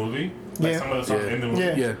in the movie? Like Yeah. some of the songs Yeah. in the movie?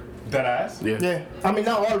 Yeah. Yeah, Dead ass? yeah, Yeah, I mean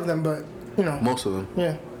not all of them, but you know, most of them.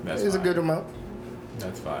 yeah, That's it's a fine. good amount.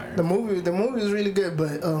 That's fire. The movie is really good,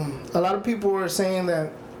 but a lot of people were saying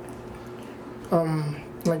that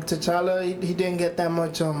like T'Challa, he didn't get that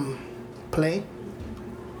much play.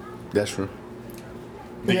 That's true.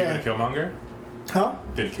 Did Yeah. you get Killmonger? Huh?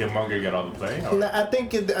 Did Killmonger get all the play? Or- I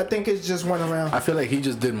think it just went around. I feel like he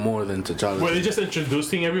just did more than T'Challa. Were they just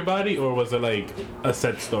introducing everybody, or was it like a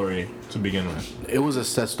set story to begin with? It was a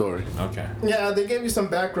set story. Okay. Yeah, they gave you some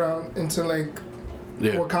background into like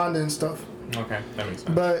Yeah. Wakanda and stuff. Okay, that makes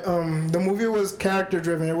sense. But the movie was character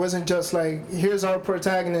driven. It wasn't just like here's our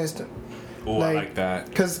protagonist. Oh, I like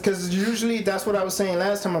that. Cause usually that's what I was saying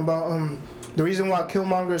last time about the reason why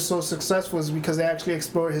Killmonger is so successful is because they actually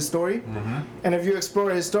explore his story. Mm-hmm. And if you explore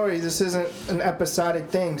his story, this isn't an episodic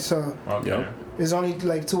thing. So Okay. Yep. it's only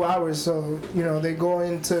like 2 hours. So you know they go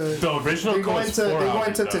into The original they go goes into 4 they go hours,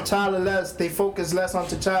 into though. T'Challa less. They focus less on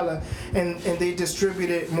T'Challa and they distribute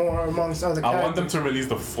it more amongst other I characters. want them to release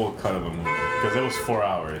the full cut of the movie because it was 4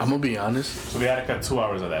 hours. I'm gonna be honest. So they had to cut 2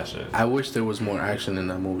 hours of that shit. I wish there was more action in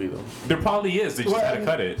that movie though. There probably is. They just Well, had to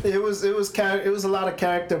cut it. It was a lot of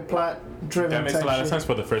character plot driven. That makes a lot of sense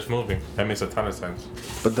for the first movie. That makes a ton of sense.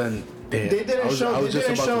 But then Damn. They didn't show. I was just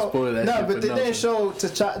about to spoil that. No, shit but for they didn't Nelson. show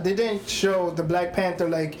T'Challa. They didn't show the Black Panther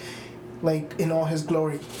like in all his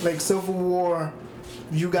glory. Like Civil War,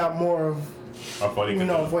 you got more of Of what he could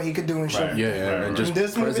do. of what he could do and shit. Right. Yeah, and just In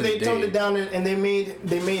this movie, they present toned day. it down and they made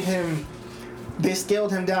him. They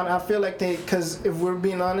scaled him down. I feel like because if we're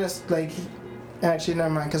being honest, like, actually never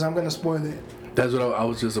mind, because I'm gonna spoil it. That's what I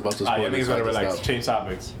was just about to spoil. Alright, niggas so I better just relax. stopped. Change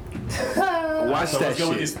topics. Watch So that let's go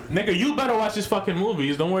with shit. this. Nigga, you better watch this fucking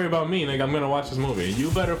movies. Don't worry about me, nigga. I'm gonna watch this movie. You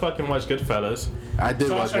better fucking watch Goodfellas. I did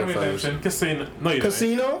watch Shawshank Goodfellas. Redemption, Casino. No, you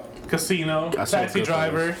didn't. Casino, I saw Taxi Goodfellas.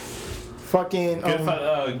 Driver, fucking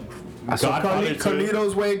I saw Godfather 2.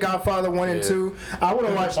 Carlito's Way, Godfather 1 and Yeah. 2. I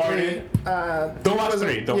wouldn't watch Departed. 3. Don't watch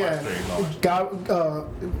 3. Don't watch 3. Don't watch 3.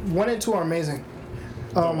 God, 1 and 2 are amazing.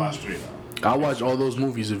 Don't watch 3 though. I'll watch all those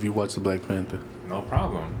movies if you watch the Black Panther. No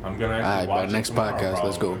problem. I'm gonna actually Alright, watch by it next tomorrow, podcast,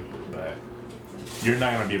 let's go. probably, but you're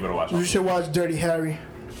not gonna be able to watch You it. should watch Dirty Harry.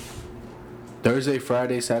 Thursday,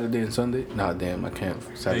 Friday, Saturday, and Sunday. Nah, damn, I can't.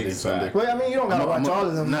 Saturday and Sunday. Exactly. Well, I mean, you don't gotta watch all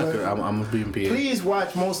of them. Nah, but I'm being PA. please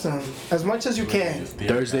watch most of them as much as you can.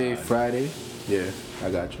 Thursday, Friday. Yeah,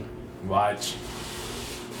 I got you. Watch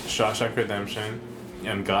Shawshank Redemption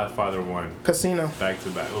and Godfather 1 Casino. back to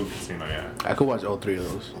back. Oh, Casino, yeah. I could watch all three of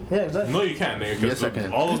those. Yeah, exactly. No, you can't, nigga. 'cause Yes, I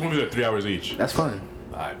can. All those movies are 3 hours each. That's fine.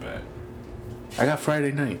 I bet. I got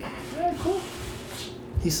Friday night. Yeah, cool.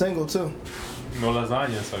 He's single too. No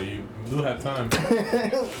lasagna, so you do have time.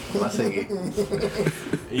 I say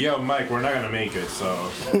Yo, Mike, we're not gonna make it, so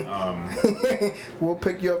We'll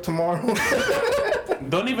pick you up tomorrow.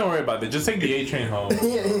 don't even worry about it. Just take the A train home.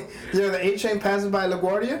 Yeah, the A train passes by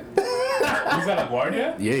LaGuardia. He's at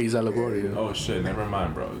LaGuardia? Yeah, he's at LaGuardia. Oh shit, never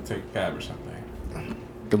mind, bro. Take a cab or something.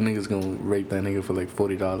 Them niggas gonna rape that nigga for like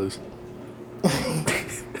 $40.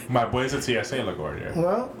 My boy's at TSA LaGuardia.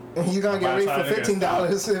 Well, you're gonna get By the raped time for they get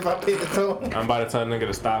 $15 if I pay the toll. I'm about to tell the nigga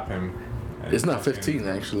to stop him. And It's not fucking- 15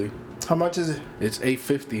 actually. How much is it? It's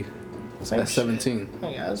 $8.50. Same That's shit. 17.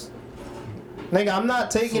 Hey guys. Nigga, I'm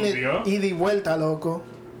not taking it Subió? ida y vuelta, loco.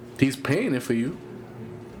 He's paying it for you.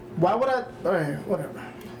 Why would I? Alright, whatever.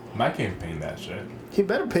 Mike ain't paying that shit. He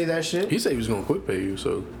better pay that shit. He said he was gonna quick pay you,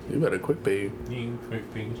 so you better quick pay you. He ain't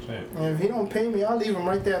quick paying shit. And if he don't pay me, I'll leave him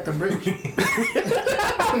right there at the bridge.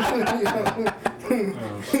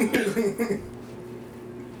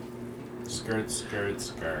 Skirt, skirt,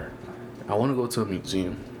 skirt. I want to go to a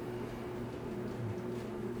museum.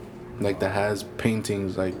 Like that has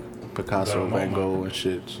paintings like Picasso, Go to Van MoMA. Gogh, and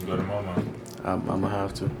shit. Go to Mama. I'm gonna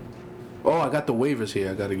have to. Oh, I got the waivers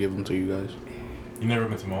here. I gotta give them to you guys. You never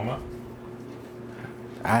been to MoMA?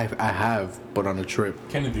 I have, but on a trip.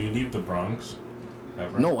 Kenny, do you leave the Bronx?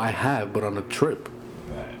 Ever? No, I have, but on a trip.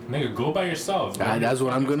 Nigga, go by yourself. Go on That's your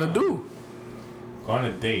what I'm fucking gonna time. do. Go on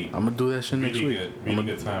a date. I'm gonna do that shit next Really week. good. Really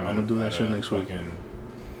good time. I'm gonna do that at shit a next week. fucking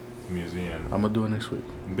Museum. I'm gonna do it next week.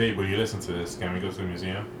 Babe, will you listen to this? Can we go to the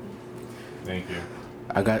museum? Thank you.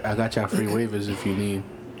 I got y'all free waivers if you need.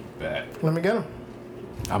 Bet. Let me get him.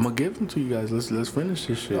 I'm gonna give them to you guys. Let's finish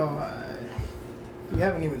this shit. Oh, you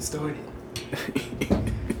haven't even started.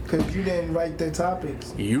 Because you didn't write the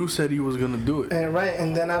topics. You said you was gonna do it.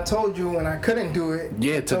 And then I told you when I couldn't do it.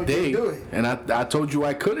 Yeah, I told you today. to do it. And I told you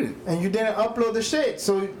I couldn't. And you didn't upload the shit.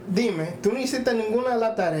 So dime, tú no hiciste ninguna de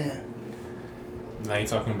la tarea. Now you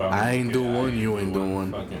talking about I me. ain't do Yeah, one, you ain't do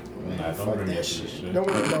one. Fucking, nah, don't Fuck bring me that into this shit. shit. Don't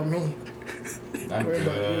worry about me. I'm worry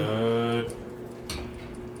about good.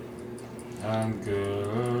 I'm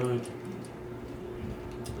good.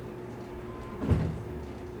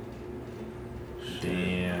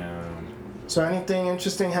 Damn. So anything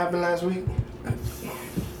interesting happened last week?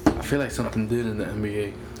 I feel like something did in the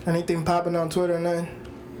NBA. Anything popping on Twitter or nothing?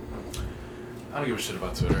 I don't give a shit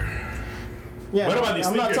about Twitter. Yeah, What about these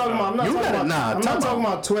I'm not sneakers, talking about. I'm not You talking gotta- about. nah, I'm time not talking out.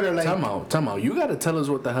 about Twitter like. Time out. You gotta tell us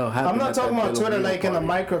what the hell happened. I'm not at that talking about Bill Twitter O'Neal like in a party.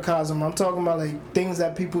 microcosm. I'm talking about like things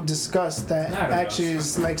that people discuss that I don't know. actually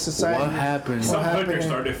is like society. What happened? Some happened? hookers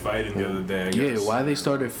started fighting the other day. I Yeah, guess. why they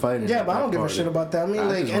started fighting? Yeah, at but I that don't give a party? shit about that. I mean, I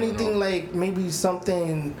like just wanna anything know. like maybe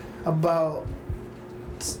something about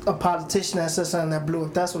a politician that said something that blew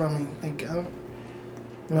up. That's what I mean. Like,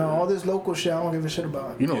 all this local shit, I don't give a shit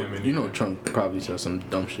about. You know, Yeah, me you know, neither. Trump probably said some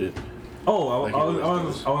dumb shit. Oh, Like I he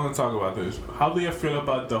always does. want to talk about this. How do you feel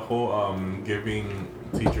about the whole giving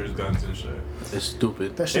teachers guns and shit? It's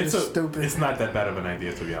stupid. That shit is stupid. It's not that bad of an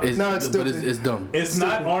idea, to be honest. No, it's but stupid. it's dumb. It's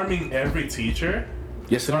not arming every teacher.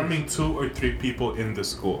 Yes, It's it is. arming 2 or 3 people in the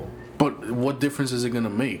school. But what difference is it gonna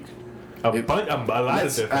make? A lot of Alright,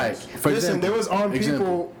 difference. for Listen, example, there was armed example.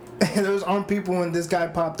 people. There was armed people when this guy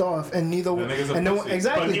popped off, and neither The one. nigga's a And no one, pussy.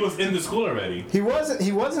 exactly. But he was in the school already. He wasn't.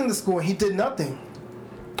 He was in the school. He did nothing.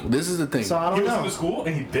 This is the thing. So I don't He was know. in the school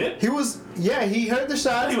and he did? He heard the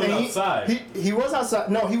shots. He was and outside. He was outside.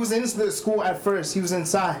 No, he was in the school at first. He was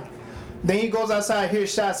inside. Then he goes outside,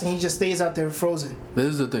 hears shots, and he just stays out there frozen. This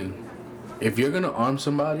is the thing. If you're gonna arm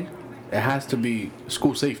somebody, it has to be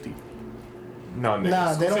school safety. No, nigga.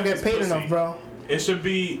 Nah, they don't get paid Pussy. enough, bro. It should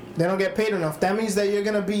be. They don't get paid enough. That means that you're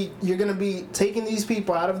gonna be taking these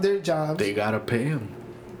people out of their jobs. They gotta pay him.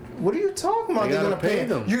 What are you talking about? They They're gotta gonna pay pay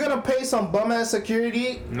them. You're gonna pay some bum ass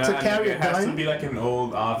security Nah, to carry nigga, a it has to gun. be like an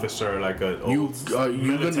old officer, like a You old.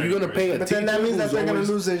 you're gonna pay a But teacher then that means that who's they're gonna always-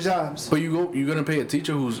 lose their jobs. But you're gonna pay a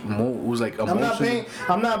teacher who's like emotionally.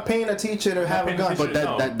 I'm not paying a teacher to have a paying a gun.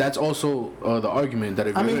 teacher. But that's also the argument that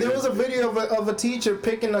if I you're mean, gonna- there was a video of a teacher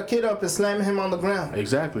picking a kid up and slamming him on the ground.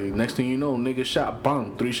 Exactly. Next thing you know, nigga shot,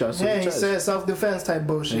 bomb, 3 shots to Yeah, the he chest. said self-defense type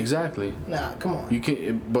bullshit. Exactly. Nah, come on. You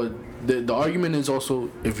can't. But the argument is also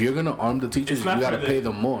if you're gonna arm the teachers, It's you not gotta for the- pay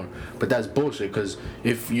them more. But that's bullshit. Because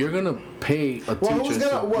if you're gonna pay a Well, who's teacher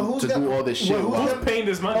gonna to do all this shit, well, while- Who's paying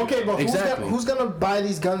this money? Okay, but Exactly. who's gonna buy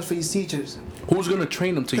these guns for these teachers? who's gonna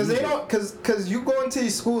train them to use Because they it? don't, because you go into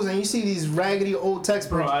these schools and you see these raggedy old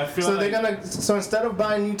textbooks. Bro, I feel so like- so instead of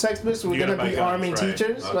buying new textbooks, we're You gotta gonna be buy guns, arming right.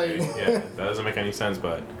 teachers. Okay, Like, yeah, that doesn't make any sense,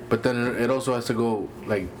 but But then it also has to go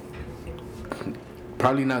like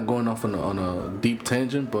probably not going off on a deep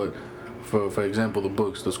tangent, but for example, the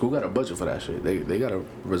books, the school got a budget for that shit. They gotta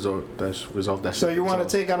resolve that shit. so you want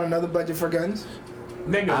to take out another budget for guns?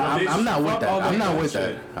 nigga, I'm not with that. I'm not with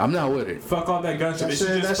that. I'm not with it. Fuck all that gun shit. That They should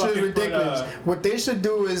shit, just that shit's fucking put, ridiculous. What they should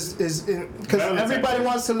do is because Metal everybody detectors.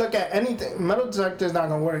 wants to look at anything. Metal detector is not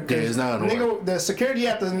gonna work. 'cause Yeah, it's not gonna nigga, the security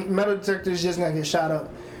at the metal detector is just gonna get shot up.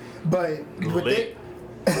 But what Lit.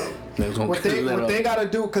 Niggas gonna what clear that they up. gotta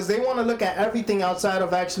do, because they want to look at everything outside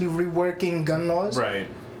of actually reworking gun laws. right.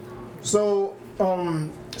 So,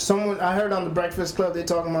 I heard on the Breakfast Club they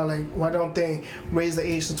talking about like, why don't they raise the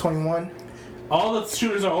age to 21? All the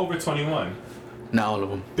shooters are over 21. Not all of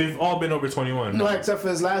them. They've all been over 21. No, except for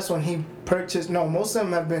his last one, he purchased. No, most of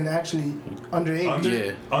them have been actually underage. Under,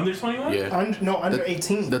 Yeah. under 21? Yeah. Under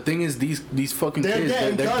 18. The thing is, these fucking They're kids,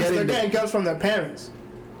 getting they're guns. getting They're the- getting guns from their parents,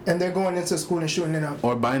 and they're going into school and shooting it up.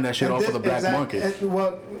 or buying that shit And off of this- the black exact- market. and-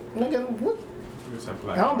 well, nigga, what?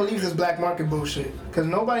 I don't believe this black market bullshit. Cause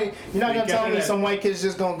nobody, you're not They gonna tell get me it. some white kid's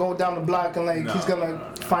just gonna go down the block and like No, he's gonna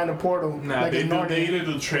find a portal. Nah, like they, in do, Narnia. they either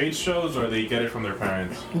do trade shows or they get it from their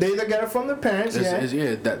parents. They either get it from their parents,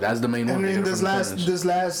 yeah. That's the main one. And They then get it this from the last parents. this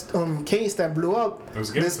last case that blew up, It was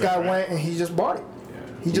a gift this to them, guy right? went and he just bought it.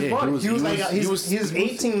 Yeah. He just bought it. He was like he was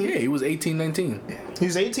 18. Yeah, he was 18, 19. He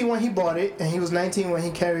was 18 when he bought it, and he was 19 when he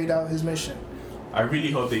carried out his mission. I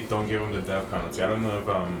really hope they don't give him the death penalty. I don't know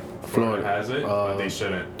if Florida has it, but they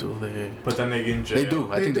shouldn't. Do they? But then they get in jail. They do.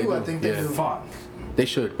 I think they do. I think they Yeah. do. Fuck. They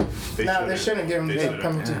should. They shouldn't give him They the death shouldn't.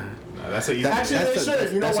 penalty. Nah, that's an easy. Actually, they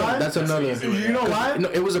should. You know why? That's That's another. an easy way You know out. why? No,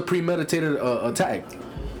 it was a premeditated attack.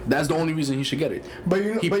 That's the only reason he should get it. But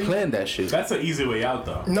you know, He but planned that shit. That's an easy way out,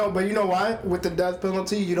 though. no, but you know why? With the death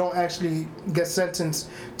penalty, you don't actually get sentenced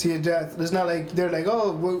to your death. It's not like they're like,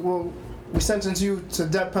 oh, we sentence you to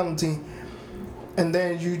death penalty, and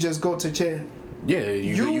then you just go to jail. Yeah,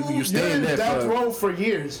 you You're stay in in there death for. row for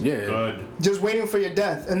years, Yeah. Good. just waiting for your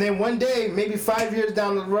death. And then one day, maybe 5 years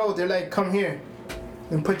down the road, they're like, come here,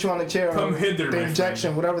 and put you on a chair. Come or hither, the my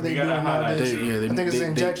injection, friend. whatever they You do gotta hide that nowadays. shit. They, I think it's the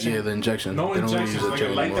injection. yeah, the injection. No They don't really injections, use the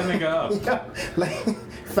nigga. Light that anymore. nigga up. Yeah, like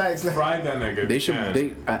facts. Like, Fry that nigga. They should.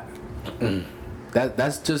 Man.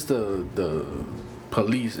 That's just the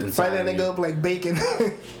police fry inside. that nigga up like bacon.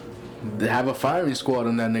 They have a firing squad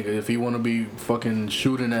on that nigga if he want to be fucking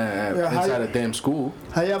shooting at Yeah, how inside you- a damn school.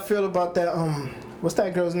 How y'all feel about that? What's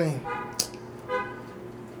that girl's name?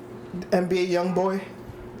 NBA young boy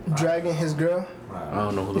dragging his girl. I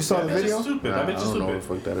don't know who the You saw fuck the that is. video? That's stupid. Nah, That I bitch is don't know who the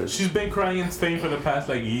stupid. fuck that is. She's been crying in Spain for the past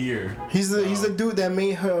like year. He's the dude that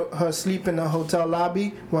made her sleep in the hotel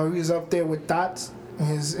lobby while he was up there with thoughts in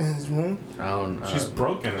his room. I don't. She's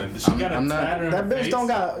broken and she got a I'm not- tatter in That her bitch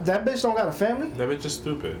face. don't got a family. That bitch is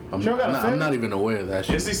stupid. I'm, She don't got a I'm family? not even aware of that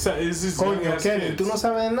shit. Is this young Coño, ass Kenny, tú no kids?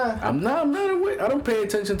 sabes de nada. I'm not aware. I don't pay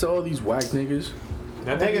attention to all these whack niggas.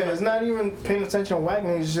 That Nigga, nigga, it's not even paying attention to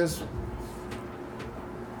Wagner. It's just.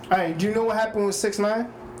 Alright, do you know what happened with 6ix9ine?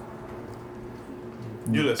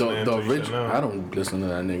 you listen to him, The so you should original. know. I don't listen to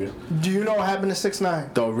that nigga. Do you know what happened to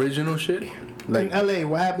 6ix9ine? The original shit. In Like, LA,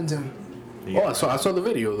 what happened to him? oh, I saw the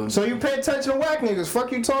video. So you pay attention to whack niggas?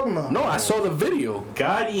 Fuck you talking about? No, I saw the video.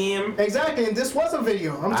 Got him. Exactly, and this was a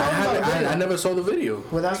video. I'm talking about a video. I never saw the video.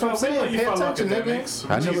 Well, that's what I'm saying. Pay attention, nigga.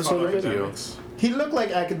 I never saw the video. He looked like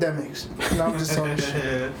academics. No, I'm just talking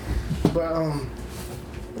shit. But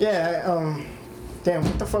yeah, damn,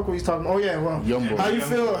 what the fuck were you talking? Oh yeah, well, Young boy. how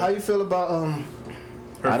you feel about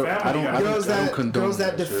Her family got Girls that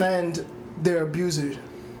shit. defend their abusers.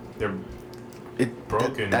 They're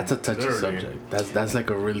broken. That's a touchy dirty. subject. That's like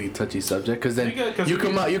a really touchy subject. Cause then Nigga, 'cause you we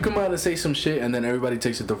come get- out and say some shit, and then everybody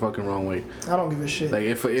takes it the fucking wrong way. I don't give a shit. Like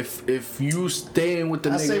if you staying with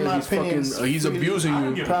the I say my nigga, he's fucking opinions he's freely. abusing I don't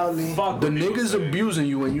you. give a Proudly. fuck The what people nigga's say. abusing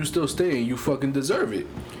you and you still staying, you fucking deserve it.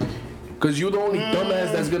 Cause you the only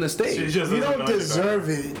dumbass that's gonna She stay. just You doesn't don't know any deserve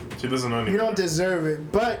better. it. She doesn't know any You don't better. deserve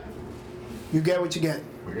it, but you get what you get.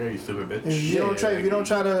 Yeah, you stupid bitch. If you don't try, if you don't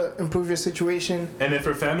try to improve your situation, And if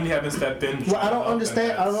her family haven't stepped in, well, I don't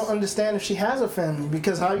understand. I don't understand. understand if she has a family,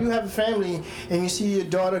 because how you have a family and you see your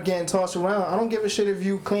daughter getting tossed around. I don't give a shit if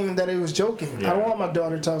you claiming that it was joking. I Yeah. don't want my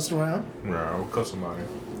daughter tossed around. No, I'll cut somebody.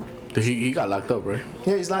 He got locked up, right?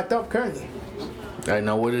 Yeah, he's locked up currently. Right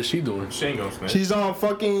now, what is she doing? She ain't gonna snitch. She's on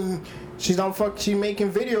fucking. She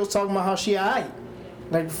making videos talking about how she alright.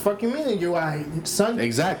 Like fuck you mean you alright? Son,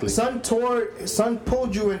 Exactly. Son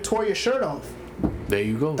pulled you and tore your shirt off. There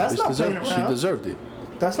you go. That's Bitch not deserved- playing She around. deserved it.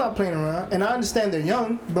 That's not playing around. And I understand they're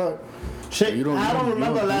young, but shit, You don't- I you don't don't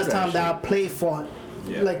remember do last that time that I shit. play fought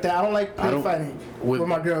Yeah. like that. I don't like play I don't- fighting with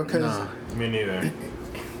my girl because Nah. Me neither.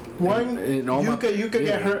 one, In all you my- could get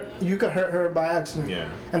yeah. hurt. You could hurt her by accident. Yeah.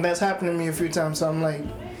 And that's happened to me a few times. So I'm like,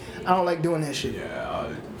 I don't like doing that shit. Yeah.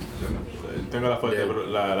 Tengo la fuerte,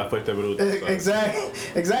 Yeah. la fuerte bruta.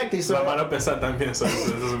 so- Exactly. So La mano pesada también. So it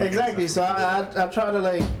doesn't make exactly. sense. So I try to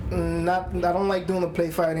like not. I don't like doing the play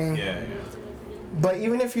fighting. Yeah. But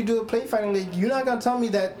even if you do the play fighting, like, you're not gonna tell me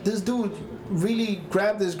that this dude really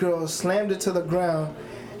grabbed this girl, slammed it to the ground,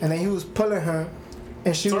 and then he was pulling her,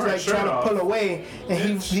 and she Tore was her like shirt trying to off. pull away,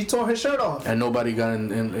 and he tore her shirt off. And nobody got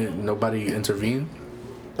nobody intervened.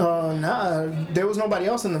 Nah, there was nobody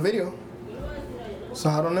else in the video, so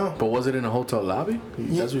I don't know. But was it in a hotel lobby?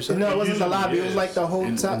 That's what you said. No, it wasn't the lobby. It was like the in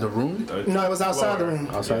hotel. the room. No, it was outside the room.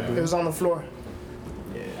 Outside the It was on the floor.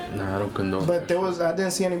 Nah, I don't condone. But there was. I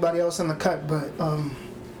didn't see anybody else in the cut. But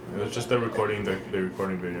It was just the recording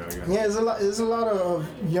video, I guess. yeah, there's a lot of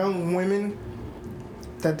young women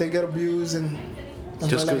that they get abused and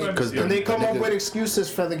Just like- because and they come up nigga, with excuses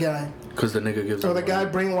for the guy. because the nigga gives Or them the guy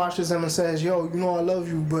money. brainwashes them and says, "Yo, you know I love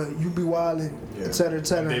you, but you be wildin', Yeah. etc.,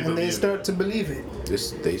 etc." And they And they believe start to believe it.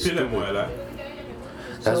 They Pile stupid. muela.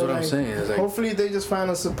 That's So, what I'm like, saying. It's like, hopefully they just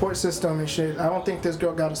find a support system and shit. I don't think this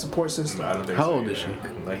girl got a support system. I don't think How so old is either.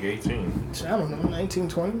 she? Like 18. I don't know, 19,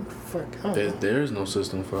 20? Fuck, I don't know. there is no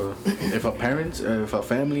system for if a parent, if a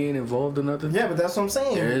family ain't involved in nothing. Yeah, but that's what I'm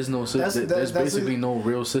saying. There is no That's- system. that- There's that's basically it. no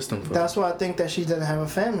real system for. That's why I think that she doesn't have a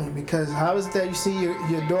family. Because how is it that you see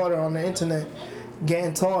your daughter on the internet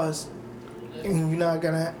getting tossed and you're not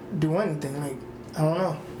gonna do anything? Like, I don't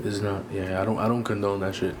know. It's not. Yeah, I don't condone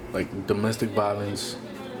that shit. Like domestic violence.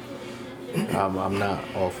 I'm not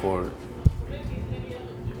all for it.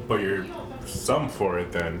 But you're some for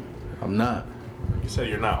it then. I'm not. You said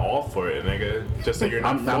you're not all for it, nigga. Just say you're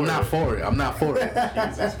not I'm for it. not for it. I'm not for it.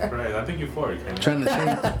 Jesus Christ. I think you're for it, Kenny. Trying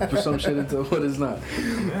to turn some shit into what it's not.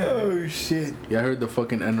 Oh shit. Yeah, I heard the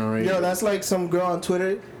fucking NRA. Yo, that's like some girl on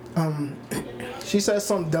Twitter. She said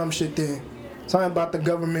some dumb shit there. Something about the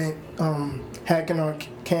government hacking our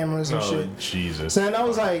cameras and Oh, shit. Jesus. So then I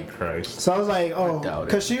was like, Christ. so I was like, oh, doubt it.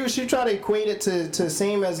 because she tried to equate it to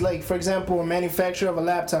same as like, for example, a manufacturer of a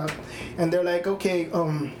laptop, and they're like, okay,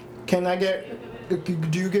 can I get?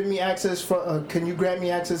 Do you give me access for? Can you grant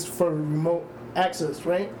me access for remote access?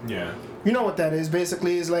 Right? Yeah. You know what that is.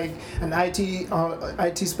 Basically, it's like an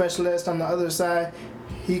IT specialist on the other side.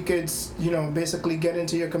 He could, basically get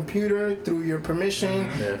into your computer through your permission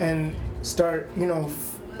Yeah. and start,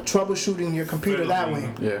 troubleshooting your computer that way.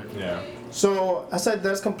 Yeah. Yeah. So I said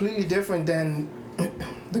that's completely different than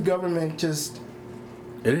the government just.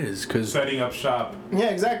 It is because Setting up shop. Yeah,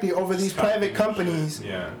 exactly. Over these Stop private doing companies shit.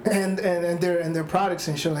 Yeah. and their products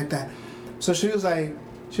and shit like that. So she was like,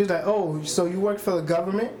 oh, so you work for the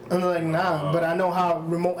government? And I'm like, nah, but I know how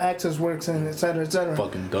remote access works and et cetera, et cetera.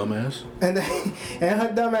 fucking dumbass. And then, and her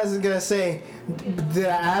dumbass is gonna say, did I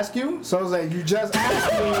ask you? So I was like, you just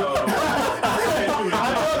asked me. I told her,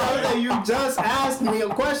 I was like, you just asked me a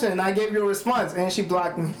question and I gave you a response, and she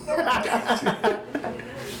blocked me.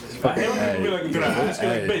 I hate when people be like, did I ask you?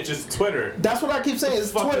 Like, Hey. bitch, it's Twitter. That's what I keep saying.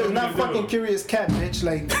 It's Fuck Twitter, you not do. fucking Curious Cat, bitch.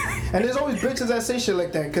 Like, and there's always bitches that say shit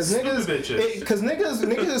like that, cause Stupid niggas, bitches.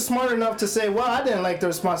 niggas is smart enough to say, well, I didn't like the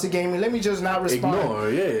response he gave me. Let me just not respond. Ignore.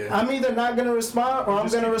 Yeah. I'm either not gonna respond or I'm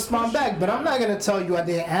Just gonna keep respond back, but I'm not gonna tell you I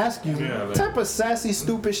didn't ask you. Yeah, What like- type of sassy,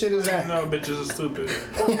 stupid shit is that? No, bitches are stupid.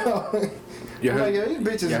 You know? You I'm like, heard, yo, these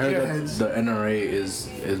bitches you are heard airheads. that the NRA is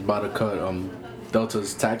about to cut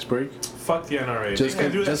Delta's tax break. Fuck the NRA. Just They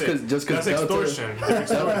can't do that 'cause- shit. just 'cause That's Delta- extortion.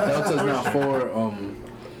 That's extortion. Delta's not for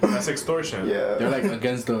That's extortion. Yeah. They're like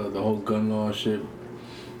against the whole gun law shit.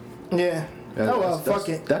 Yeah. Oh well, fuck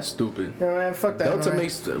it. That's stupid. Yeah, man, fuck that. Delta man.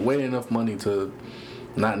 makes way enough money to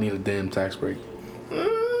not need a damn tax break.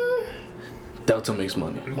 Delta makes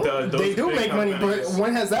money. They do make money, but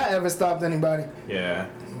when has that ever stopped anybody? Yeah,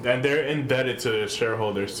 and they're indebted to their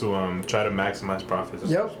shareholders to try to maximize profits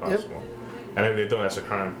as much as possible. And if they don't, that's a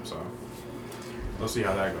crime. So we'll see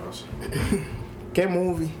how that goes. Get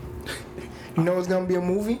movie. You know it's gonna be a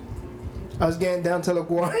movie? I was getting down to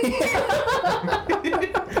LaGuardia.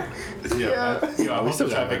 Yeah, we still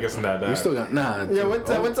traffic isn't that bad. We still got Yeah,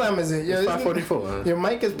 what time is it? It's 5:44. Your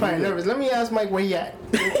mic is probably nervous. Let me ask Mike where he at.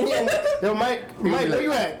 Yo, Mike, where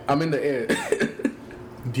you at? I'm in the air.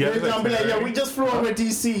 Do you have his Gonna be like, itinerary? yo, we just flew over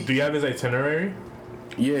DC. Do you have his itinerary?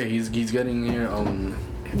 Yeah, he's getting here.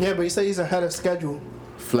 Yeah, but he said he's ahead of schedule.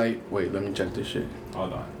 Flight. Wait, let me check this shit.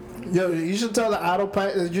 Hold on. Yo, you should tell the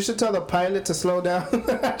autopilot. You should tell the pilot to slow down.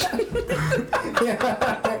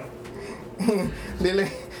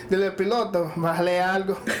 Dile piloto, bájale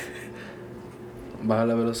algo. Baja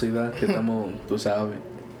la velocidad que estamos, tú sabes.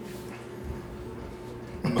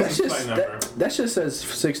 What's his flight number? That shit says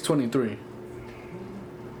 623.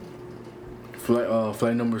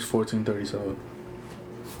 Flight number is 1437.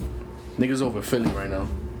 Niggas over Philly right now.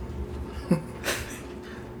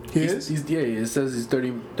 He is? Yeah, it says he's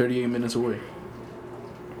 38 minutes away.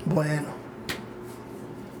 Bueno.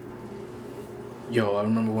 Yo, I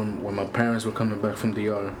remember when my parents were coming back from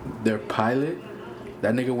DR, their pilot,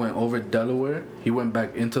 that nigga went over Delaware, he went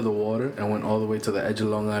back into the water and went all the way to the edge of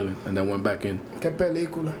Long Island and then went back in. ¿Qué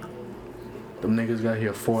película? Them niggas got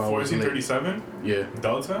here 4 hours late. 1437? Yeah,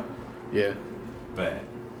 Delta? yeah. Bad.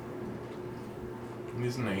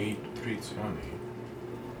 He's in the 8320.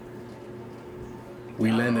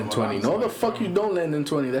 We land in 20. No, the fuck you don't land in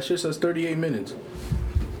 20. That shit says 38 minutes.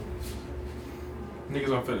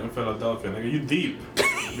 Niggas in Philadelphia, nigga. You deep.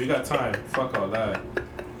 We got time. Fuck all that.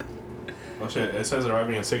 Oh shit, it says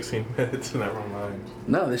arriving in 16 minutes. Never mind.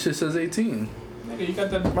 No, this shit says 18. Nigga, you got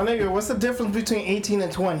that. My nigga, what's the difference between 18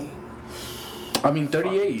 and 20? I mean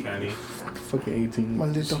 38. Kenny. Fucking 18.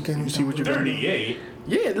 Maldito Kenny. You see what you 38?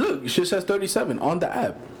 Yeah, look, shit says 37 on the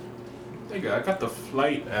app. Nigga, I got the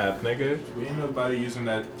flight app, nigga. We ain't nobody using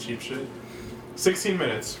that cheap shit. 16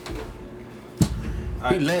 minutes.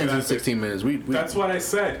 He lands in 16 minutes. We That's what I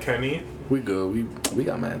said, Kenny. we good. We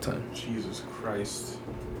got mad time. Jesus Christ.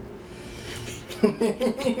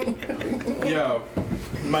 Yo,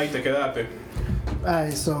 Mike, te quedaste.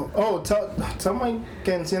 Alright, so, tell Mike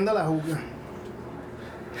que encienda la juca.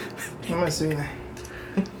 Let me see.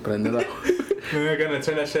 Prende la. We're gonna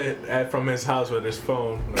turn that shit from his house with his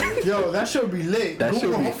phone. Like, Yo, that should be lit. That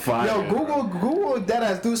should be fire. Yo, Google that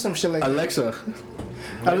ass do some shit like that. Alexa,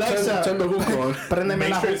 Alexa, turn the hook on. prendeme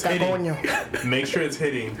Make la sure it's juca, hitting. coño. make sure it's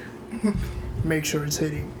hitting. Make sure it's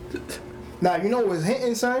hitting. Now, you know what was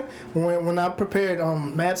hitting, son? When I prepared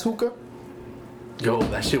Matt's hookah? Yo,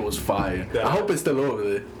 that shit was fire. Yeah. I hope it's still over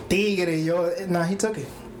there. Tigre, yo. Nah, he took it.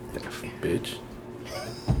 Bitch.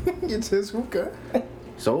 It's his hookah.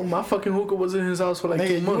 So my fucking hookah was in his house for like Nigga,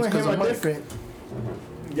 2 you months and because him of are Mike. different.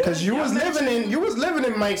 Cause you was living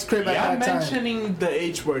in Mike's crib at Yeah, that time. mentioning the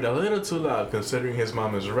H word a little too loud considering his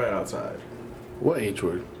mom is right outside. What H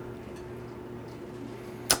word?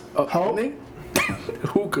 Ho? Nigga?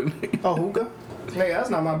 Hookah. Nigga. Oh, hookah? Nigga, that's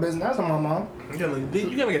not my business. That's not my mom. You're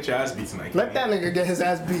gonna get your ass beat tonight. Let that nigga get his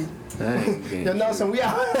ass beat. Yo, Nelson, we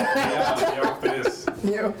out. Yeah, yo, this.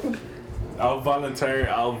 Yo. I'll volunteer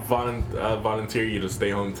you to stay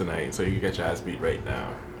home tonight so you can get your ass beat right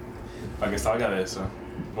now. I guess I got it, so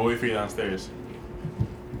we'll wait for you downstairs.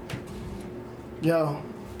 Yo,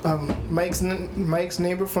 Mike's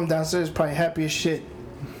neighbor from downstairs is probably happy as shit.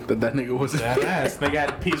 That nigga wasn't. That ass, they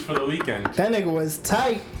got peace for the weekend. That nigga was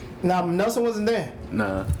tight. Nah, Nelson wasn't there.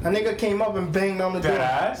 Nah. That nigga came up and banged on the door.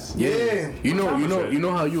 That ass? Yeah. You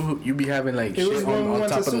know how you be having like It was shit when we on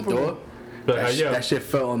went top to of the Super door? Bowl. That shit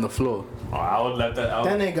fell on the floor. Oh, I would let that out.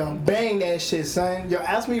 That nigga banged that shit, son. Yo,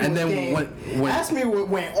 ask me And what then game. when Ask me what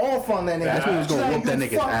went off on that nigga. Ask me who's gonna She's whoop that "You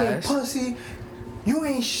nigga's fucking ass." pussy. You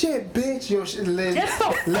ain't shit, bitch. Yo, le Get the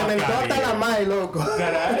fuck me outta corta here. la madre, loco.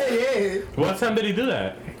 That ass? Yeah. What time did he do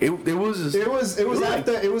that? It was just, It was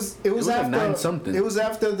after like after 9 something. It was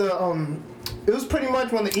after the It was pretty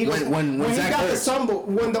much when the Eagles When he Zach got the Ertz- stumble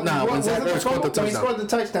when Zach Ertz scored the when he touchdown. scored the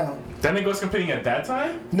touchdown. That nigga was competing at that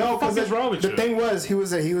time? No, what the because fuck is wrong with the you? thing was he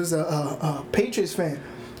was a Patriots fan.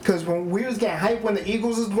 Because when we was getting hyped when the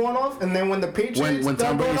Eagles was going off, and then when the Patriots when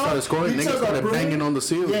Tom Brady started scoring, he niggas took a started broom. banging on the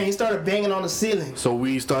ceiling. Yeah, he started banging on the ceiling. So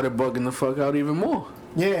we started bugging the fuck out even more.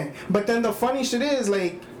 Yeah, but then the funny shit is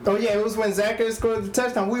like Oh yeah, it was when Zachary scored the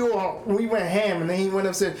touchdown. We went ham, and then he went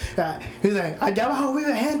upstairs. He's like, "I got how we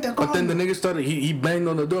were hand." But then the nigga started. He banged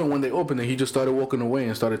on the door, and when they opened it, he just started walking away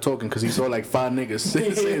and started talking because he saw like 5 niggas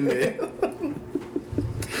sitting there.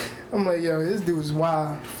 I'm like, yo, this dude's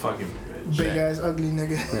wild. Fucking Big ass ugly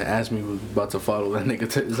nigga. And Asmi was about to follow that nigga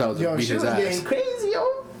to his house Yo, and beat she his was ass. getting crazy, yo.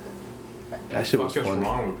 That shit was What's funny.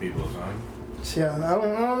 wrong with people, son? Yeah, I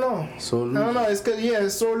don't know. So I don't know. It's cause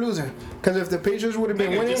it's sore loser. Cause if the Patriots would have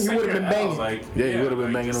been Nigga, winning, just he take would have your been L, banging. like, Yeah, he would've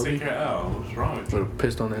been banging just on take me. your L. What's wrong with you? would have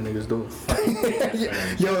pissed on that nigga's door.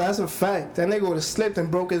 Yo, that's a fact. That nigga would have slipped and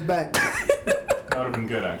broke his back. That would have been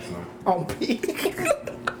good, actually. On P.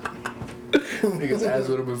 Nigga's ass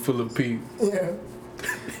would have been full of pee. Yeah.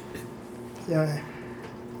 Yeah.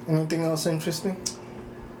 Anything else interesting?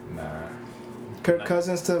 Nah. Kirk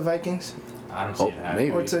Cousins to the Vikings, I don't see it happening.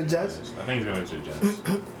 maybe. or to the Jets? I think he's going to the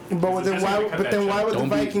Jets. But then Just why? gonna cut But that then why shit. would the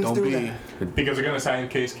Vikings do that? Because they're going to sign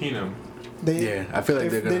Case Keenum. They, I feel like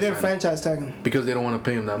they're gonna they didn't sign him. franchise tag him. Because they don't want to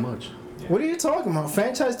pay him that much. What are you talking about?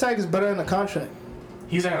 Franchise tag is better than a contract.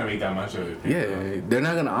 He's not going to make that much of it. Yeah, they're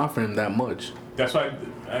not gonna offer him that much. That's why,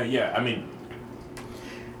 yeah, I mean,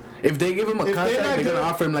 If they give him a If they're contract, not they're gonna gonna-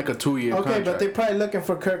 offer him like a 2-year Okay, contract. but they're probably looking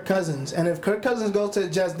for Kirk Cousins, and if Kirk Cousins goes to the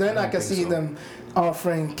Jets, then I don't can think see so. them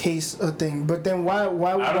offering Case a thing. But then why don't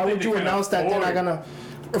would think you they can announce that they're not afford gonna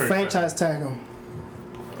Kirk franchise tag him?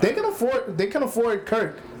 They can afford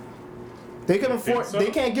Kirk. They can afford. so? They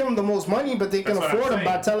can't give him the most money, but they can That's what I'm afford him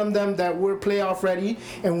by saying. telling them that we're playoff ready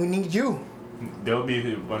and we need you. they'll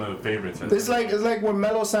be one of the favorites. It's like when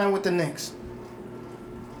Melo signed with the Knicks.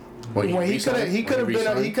 When he could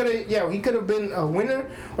have been a winner,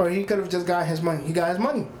 or he could have just got his money. He got his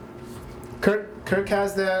money.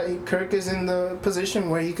 Kirk is in the position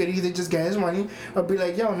where he could either just get his money or be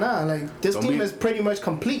like, yo, nah, like this Don't team be- is pretty much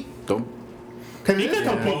complete. Don't. Cause He it is could do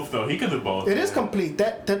complete. both, though. He could do both. It is complete.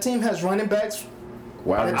 That team has running backs.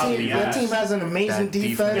 Wow. That I'll team, be that honest. team has an amazing That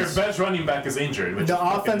defense- Their best running back is injured. Which The is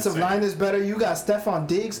fucking offensive insane. line is better. You got Stephon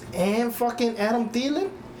Diggs and fucking Adam Thielen,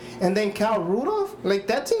 and then Kyle Rudolph. Like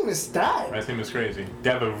that team is stacked. My team is crazy. They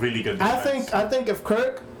have a really good I defense. think if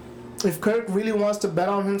Kirk really wants to bet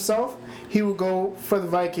on himself, he would go for the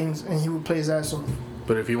Vikings and he would play his ass off.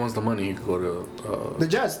 But if he wants the money, he could go to. The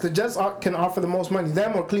Jets can offer the most money.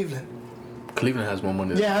 Them or Cleveland. Cleveland has more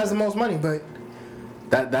money. Yeah, has the most money, but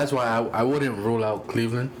That's why I wouldn't rule out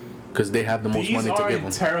Cleveland, because they have the most These money to are give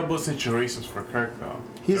him. terrible situations for Kirk, though.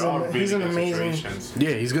 He's They're all an- he's an good amazing- situations. Yeah,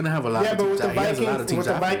 he's gonna have a lot. yeah, of but teams with the he has a lot of Vikings, teams with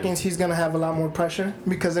the after him. Vikings, he's gonna have a lot more pressure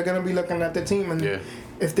because they're gonna be looking at the team, and Yeah.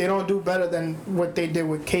 if they don't do better than what they did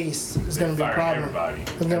with Case, it's gonna be a Fire problem. everybody.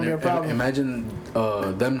 It's gonna be a problem. Imagine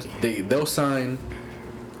them. They'll sign.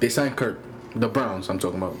 They sign Kirk. The Browns. I'm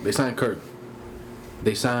talking about. They sign Kirk.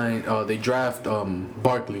 They sign. They draft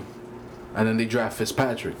Barkley, and then they draft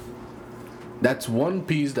Fitzpatrick. That's one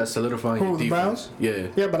piece that's solidifying Who, your the defense. Yeah.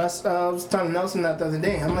 Yeah, but I was telling Nelson that the other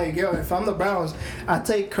day. I'm like, yo, if I'm the Browns, I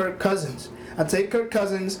take Kirk Cousins. I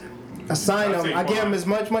sign I'll him, take I give him Saquon. as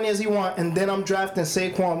much money as he want, and then I'm drafting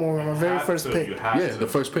Saquon over my very Have first to, pick. you have Yeah, to. the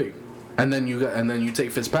first pick. And then you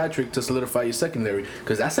take Fitzpatrick to solidify your secondary,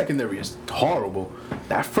 because that secondary is horrible.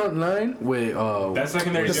 That front line with That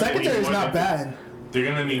secondary The is gonna secondary need is more not than- bad. They're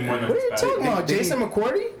gonna need more than What are you Fitzpatrick. talking about? they- Jason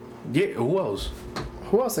McCourty? yeah, who else?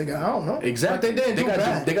 Who else they got? I don't know. Exactly. But they didn't do got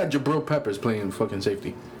bad. they got Jabril Peppers playing fucking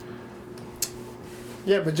safety.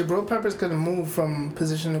 Yeah, but Jabril Peppers could have moved from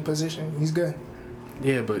position to position. He's good.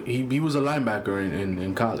 Yeah, but he was a linebacker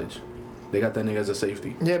in college. They got that nigga as a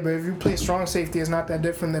safety. Yeah, but if you play strong safety, it's not that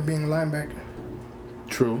different than being a linebacker.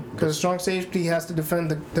 True. Because strong safety has to defend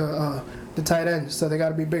the tight end, so they got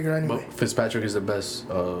to be bigger anyway. But Fitzpatrick is the best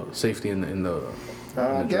safety in the.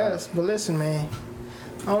 I guess, but listen, man,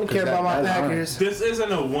 I only care that- about my that's hard. Packers. This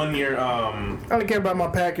isn't a 1 year. I only care about my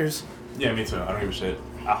Packers. Yeah, me too. I don't give a shit.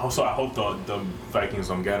 I hope the Vikings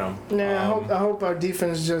don't get him. Yeah, I hope our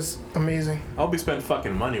defense is just amazing. I hope we spend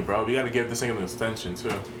fucking money, bro. We gotta give this thing an extension too.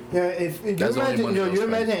 Yeah, if you That's the only imagine, money they'll you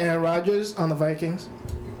spend. imagine Aaron Rodgers on the Vikings.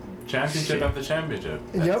 Championship Shit. after championship.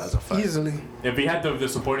 That's a Yep, fact. easily, If he had the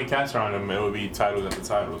supporting cast around him, it would be titles after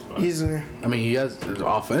titles. But easily. I mean, he has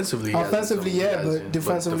offensively. he has Offensively, some- he yeah, has but it.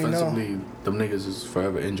 defensively, no. defensively, them niggas is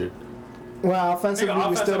forever injured. Well, offensively,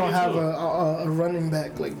 we still don't have offensively, a running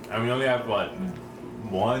back. Like, and we only have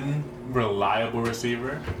one reliable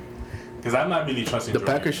receiver. Because I'm not really trusting. The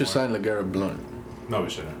Jordan Packers should anymore. sign LeGarrette Blunt. No, we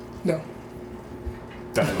shouldn't. no,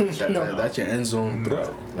 Definitely shouldn't. No. That's your end zone threat.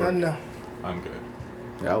 no. I'm good.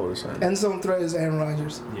 Yeah, I would have signed. End zone threat is Aaron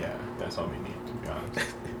Rodgers. Yeah, that's all we need, to be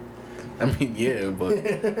honest. I mean, yeah, but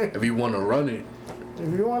if you want to run it,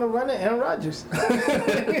 If you want to run it, Aaron Rodgers.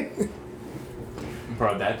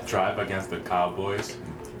 Bro, that drive against the Cowboys,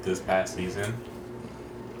 this past season.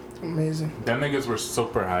 Amazing. Them niggas were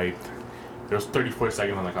super hyped. There was 34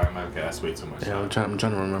 seconds on the clock. I'm like, okay, that's way too much. Yeah, I'm trying to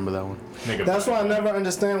remember that one. Nigga, That's why I never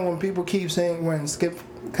understand when people keep saying, when Skip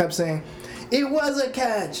kept saying, it was a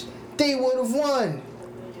catch, they would have won.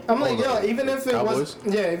 I'm like, yo, even if it Cowboys?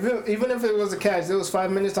 was, yeah, even if it was a catch, there was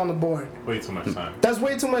 5 minutes on the board. way too much time. That's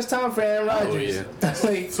way too much time for Aaron Rodgers. yeah. That's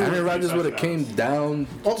like, Aaron Rodgers would have came down,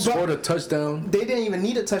 Oh, but- scored a touchdown. they didn't even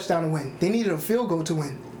need a touchdown to win. They needed a field goal to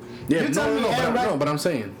win. Yeah, You're telling me Aaron Rodgers- but I'm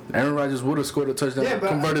saying Aaron Rodgers would have scored a touchdown, Yeah, but-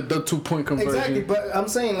 converted the 2-point conversion. Exactly, but I'm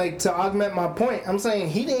saying, like, to augment my point, I'm saying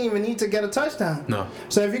he didn't even need to get a touchdown. No.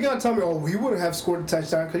 So if you're gonna tell me, oh, he would have scored a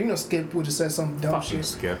touchdown, because you know Skip would have said some dumb Fucking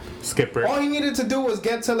shit. Skipper. All he needed to do was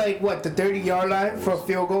get to like what, the 30-yard line for a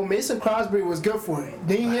field goal. Mason Crosby was good for it.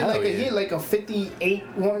 Then he hit Hell like yeah. he hit like a 58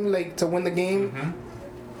 one like to win the game.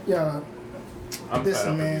 Yeah, I'm Listen,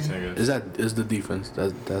 fed up man. with these niggas. Is the defense.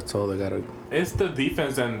 That's all they gotta It's the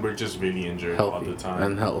defense, and we're just really injured all healthy the time.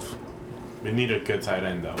 and health. We need a good tight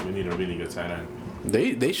end, though. We need a really good tight end.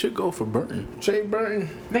 They should go for Burton. Trey Burton.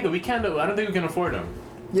 Nigga, we can't. I don't think we can afford him.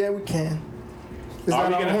 Yeah, we can. It's Are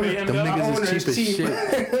we not our gonna pay owner. him? Them Our niggas owner is cheap as is cheap.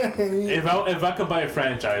 shit. If I could buy a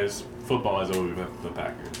franchise, football is over with the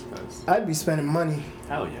Packers. That's, I'd be spending money.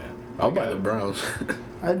 hell yeah. I'll buy the Browns.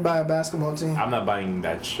 I'd buy a basketball team. I'm not buying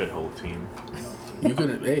that shithole team. You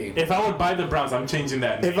could, hey. If I would buy the Browns, I'm changing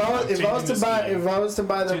that. If name. I was I'm changing the scheme. if I was to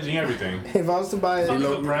buy the changing everything. if I was to buy Fuck it,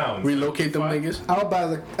 the Browns. Relocate them Fuck. niggas.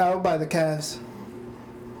 I'll buy the Cavs.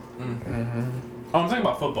 Oh, I'm talking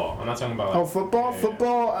about football. I'm not talking about. Oh, football, Yeah.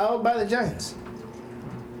 football. I'll buy the Giants.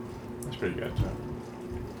 That's pretty good.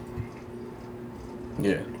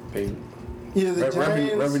 Yeah. They, Either the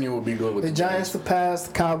Giants, revenue will be good with the Giants to pass,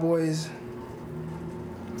 the Cowboys,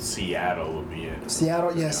 Seattle would be it.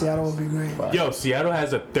 Seattle. Yeah, Seattle would be great. Yo, Seattle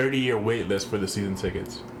has a 30-year wait list for the season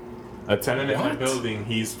tickets. A tenant in my What? building,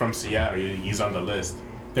 he's from Seattle. He's on the list.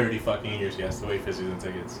 30 fucking years he has to wait for season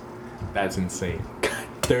tickets. That's insane.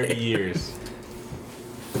 30 years.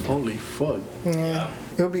 Holy fuck. Yeah,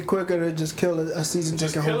 it would be quicker to just kill a season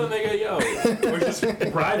Just ticket kill a holder. nigga, yo. Or just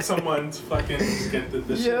bribe someone to fucking get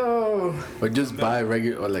the shit. Yo, Or just buy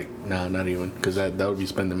regular, or like, nah, not even, because that would be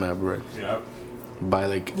spending mad bread. Yep. Buy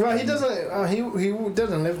like, well, he doesn't. He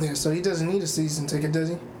doesn't live there, so he doesn't need a season ticket, does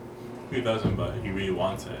he? He doesn't, but he really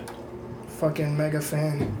wants it. Fucking mega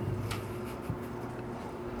fan.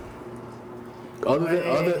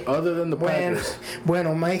 other than the Packers.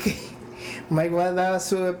 Bueno, Mike va a dar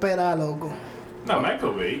su espera, loco. No, Mike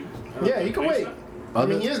could wait. Yeah, he can wait. I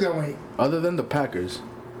mean, he is gonna wait. Other than the Packers,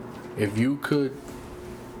 if you could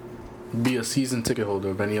be a season ticket holder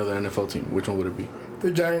of any other NFL team, which one would it be?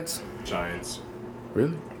 The Giants. Giants.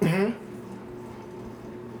 Really? Mm-hmm.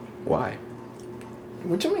 Why?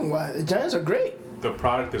 What you mean? Why? The Giants are great. The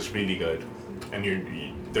product is really good, and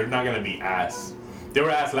they're not gonna be ass. They were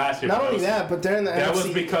ass last year. Not but only was- that, but they're in the That NFC.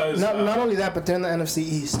 was because, not only that, but they're in the NFC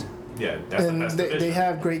East, Yeah, that's the and best they division.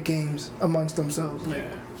 have great games amongst themselves. Like, Yeah.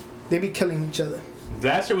 they be killing each other.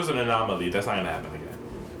 Last year was an anomaly. That's not gonna happen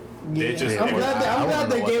again. They just- I'm Yeah, glad. I I'm wanna glad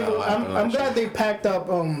know they what gave. the hell happened I'm last glad year. they packed up.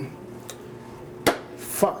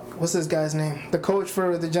 Fuck. What's this guy's name? The coach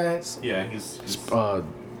for the Giants. Yeah, he's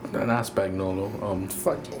Not Spagnolo.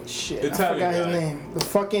 Fucking shit. Italian I forgot guy. his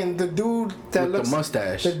name. The dude that With looks. the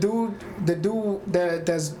mustache. The dude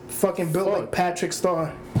that's fucking built like Fuck. Patrick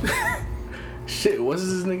Starr. Shit, what's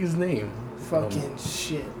this nigga's name? Fucking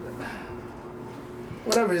shit.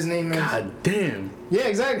 Whatever his name is. God damn. Yeah,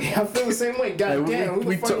 exactly. I feel the same way. God Like, damn. Who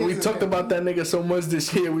the fuck is we this talked guy? about that nigga so much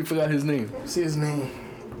this year, we forgot his name. See his name.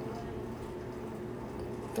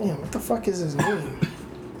 Damn, what the fuck is his name?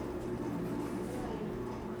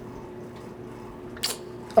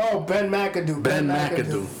 Oh, Ben McAdoo. Ben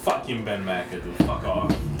McAdoo. fucking Ben McAdoo. Fuck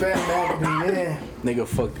off. Ben McAdoo, yeah. Nigga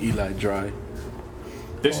fucked Eli dry.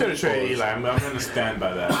 They should have traded Eli. I'm gonna stand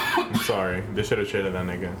by that. I'm sorry. They should have traded that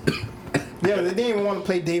nigga. Yeah, they didn't even want to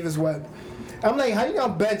play Davis Webb. I'm like, how you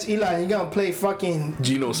gonna bench Eli and you gonna play fucking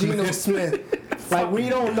Geno Smith. Smith? Like, we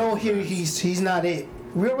don't know he's not it.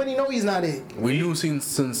 We already know he's not it. We knew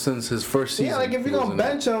since his first season. Yeah, like if he you're gonna wasn't it.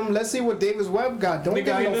 bench him, let's see what Davis Webb got. Don't Nigga,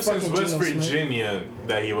 give I me no knew since fucking West Geno Smith. Virginia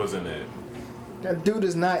that he wasn't it. That dude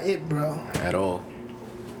is not it, bro. At all.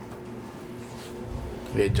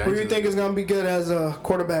 Yeah, Who do Giants you think is gonna be good as a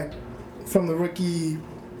quarterback from the rookie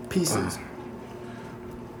pieces?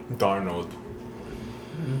 Darnold.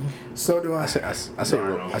 So do I. I say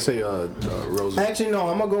Rosen. Actually, no.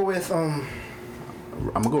 I'm gonna go with I'm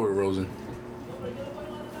gonna go with Rosen.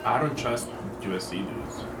 I don't trust USC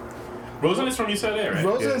dudes. Rosen is from UCLA, right?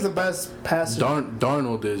 Rosen's Yeah. the best passer.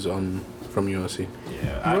 Darnold is from USC.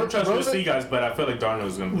 Yeah. I don't trust Rosen- USC guys, but I feel like Darnold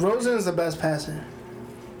is gonna. Rosen's the best passer.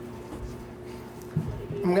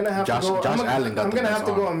 I'm gonna have Josh to go. Allen got I'm the gonna best have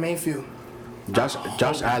to go arm. on Mayfield. Josh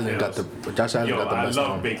Allen got the best I love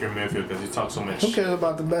arm. Baker Mayfield because he talks so much Who shit. cares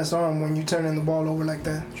about the best arm when you turning the ball over like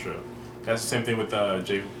that? True. That's the same thing with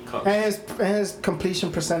Jay Cutler. And his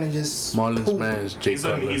completion percentages. Marlins man's Jay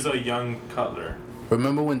Cutler. He's a young Cutler.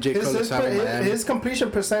 Remember when Jay Cutler signed with Miami? His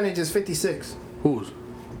completion percentage is 56. Whose?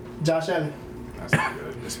 Josh Allen. That's not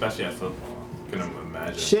good, especially at football. Can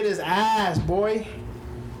imagine. Shit is ass, boy.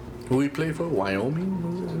 Who he played for?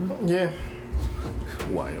 Wyoming? Yeah.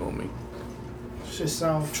 Wyoming. Shit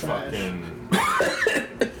sounds trash. Fucking.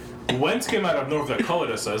 Wentz came out of North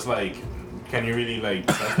Dakota, so it's like, can you really like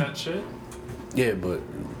test that shit? Yeah, but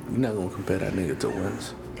you're not gonna compare that nigga to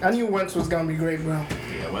Wentz. I knew Wentz was gonna be great, bro.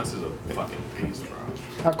 Yeah, Wentz is a fucking beast,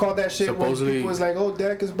 bro. I called that shit Supposedly- when people was like, "Oh,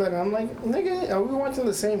 Dak is better." I'm like, "Nigga, are we watching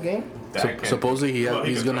the same game?" Supposedly he's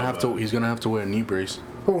can gonna throw, he's gonna have to wear a knee brace.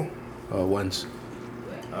 Who? Wentz.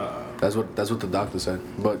 That's what the doctor said.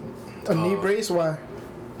 But A knee brace? Why?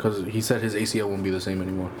 because he said his ACL won't be the same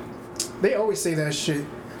anymore. They always say that shit.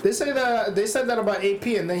 They said that about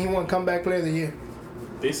AP, and then he won comeback player of the year.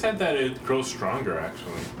 They said that it grows stronger,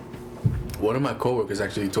 actually. One of my coworkers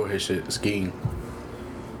actually tore his shit skiing.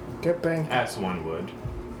 Get banged. As one would.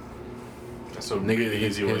 That's a Nigga, really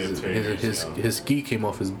easy way of tearing your ACL. his ski came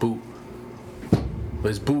off his boot.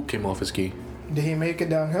 His boot came off his ski. Did he make it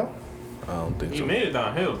downhill? I don't think He so. made it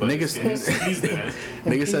downhill, but Niggas- he's there.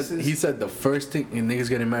 Nigga said pieces. he said the first thing, and niggas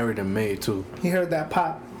getting married in May too. He heard that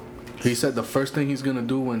pop. He said the first thing he's gonna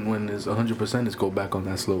do when it's 100% is go back on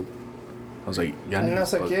that slope. I was like, y'all And niggas.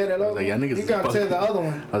 that's like, bugging. yeah, that I was other like, y'all one. niggas He is gotta tear the bugging. other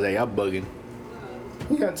one. I was like, y'all bugging.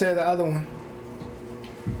 He gotta tear the other one.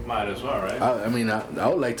 Might as well, right? I mean, I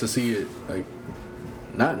would like to see it like,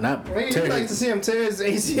 not Nigga, tear you like his, to see him tear his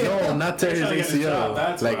ACL. no, not tear He's his trying to get his job, ACL.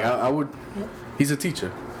 that's Like why. I would. He's a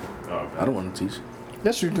teacher. Oh, I don't want to teach.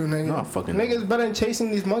 Yes, you do, nigga. No, fucking- Niggas better than chasing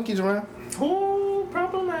these monkeys around. Ooh,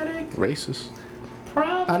 problematic. Racist.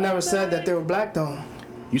 I never said that they were black though.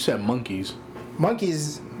 You said monkeys.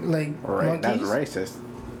 Monkeys, like monkeys. racist.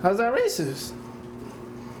 How's that racist?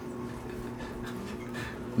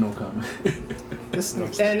 No comment.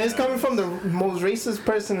 And it's coming from the most racist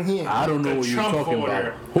person here. I don't know The what you're Trump talking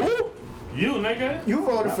voter. about. Who? You, nigga. You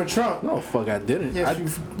voted for Trump. No, fuck, I didn't. Yes, I,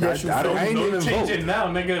 you I, don't, I ain't Don't even change vote. it now,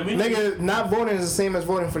 nigga. Nigga, not voting is the same as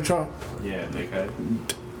voting for Trump. Yeah, nigga.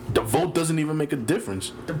 The vote doesn't even make a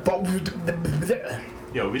difference.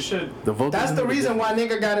 Yo, we should. The vote. That's doesn't the make a reason why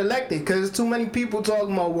nigga got elected. Cause too many people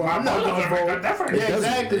talking about, well, I'm not gonna vote. difference. Yeah,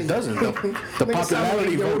 exactly. It doesn't. The Nigga sound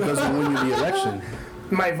popularity like vote Yoda. doesn't win you the election.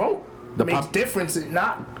 My vote The makes pop- difference. It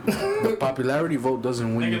not. The popularity vote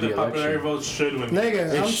doesn't win you Nigga, the the popularity election. vote should win.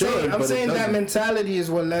 Nigga, It I'm should, saying, I'm but it saying that doesn't. mentality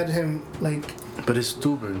is what led him like. But it's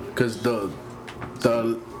stupid because the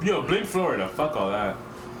Yo, blame Florida. Fuck all that.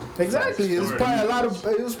 Exactly. It was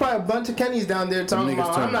Story. probably a bunch of Kennys down there talking niggas about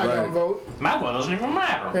I'm turned not right. gonna vote. My vote doesn't even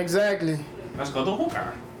matter. Exactly. Let's go to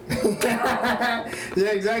hookah. Yeah,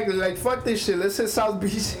 exactly. Like fuck this shit. Let's hit South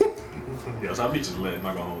Beach. Yo, South Beach is lit. I'm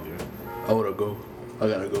not gonna hold you. I wanna go. I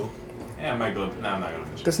gotta go. Yeah, I might go. Nah, I'm not gonna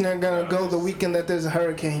finish. This nigga gonna go the weekend that there's a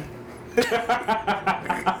hurricane.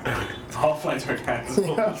 All flights are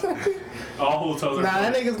canceled. All hotels are. Nah,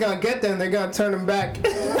 that nigga's gonna get them. They're gonna turn him back.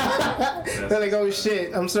 They're like, oh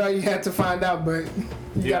shit. I'm sorry you had to find out, but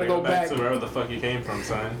you gotta go back. to wherever the fuck you came from,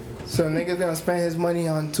 son. So nigga's gonna spend his money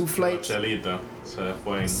on 2 flights. Chelito. Se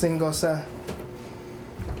fue Single set.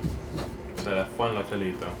 en la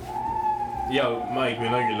Chelito. Yo, Mike, we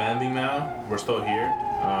know you're landing now. We're still here.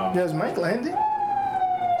 There's Mike landing.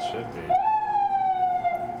 Should be.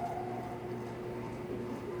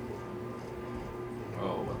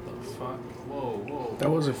 Oh, what the fuck? Whoa, whoa. That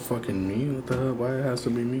wasn't fucking me. What the hell? Why it has to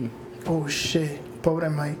be me? Oh shit. Pobre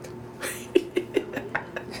Mike.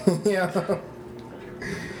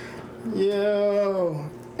 Yo.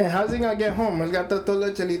 And how's he gonna get home? He's got todo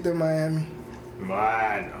el chelito in Miami.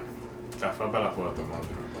 Bueno. Se fue para la foto, man.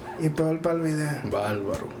 Y peor para el video.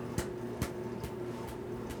 Bárbaro.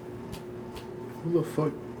 Who the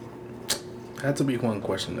fuck? Had to be one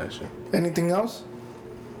question that shit. Anything else?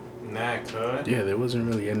 Nah, cut. Yeah, there wasn't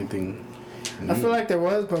really anything. I feel like there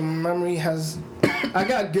was, but my memory has. I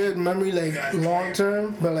got good memory, like long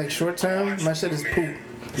term, but like short term, my shit is poop.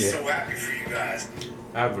 Yeah. So happy for you guys.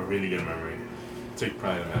 I have a really good memory. Take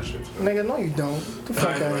pride in that shit. too. Nigga, no, you don't. Get the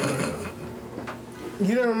fuck out of here.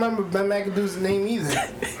 You don't remember Ben McAdoo's name either.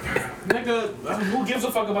 Nigga, who gives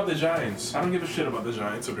a fuck about the Giants? I don't give a shit about the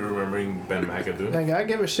Giants if you're remembering Ben McAdoo. Nigga, I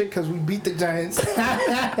give a shit because we beat the Giants.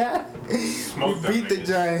 Smoke We them beat the niggas.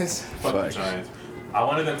 Giants. Fuck the Facts. Giants. I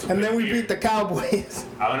wanted them to play And then we here. beat the Cowboys.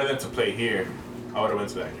 I wanted them to play here. I would have went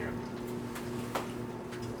to that game.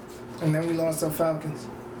 and then we lost to the Falcons.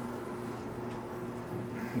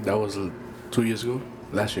 That was 2 years ago?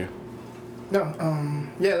 Last year. No,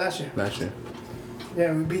 yeah, last year. Last year.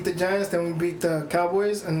 Yeah, we beat the Giants, then we beat the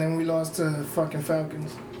Cowboys, and then we lost to the fucking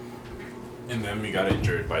Falcons. And then we got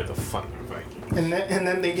injured by the fucking Vikings. And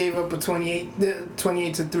then they gave up a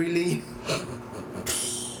 28-3 lead.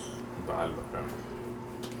 But I love them.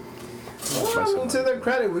 Well, I mean, to their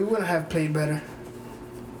credit, we wouldn't have played better.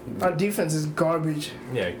 Our defense is garbage.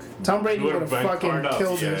 Yeah. Tom Brady we would have went fucking hard up.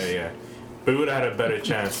 killed Yeah, us. yeah. But we would have had a better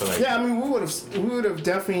chance to like. Yeah, I mean, we would have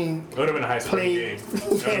definitely It would have been a high scoring game. played. It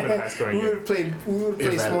would have been a high scoring We would game. have played. We would have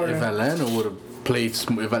played If smarter. Atlanta would have played,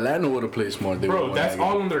 if Atlanta would have played smart, they would Bro, have that's won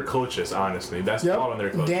all that on their coaches. Honestly, that's Yep. all on their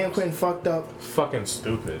coaches. Dan Quinn fucked up, Fucking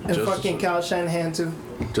stupid. and Just- fucking Kyle Shanahan too.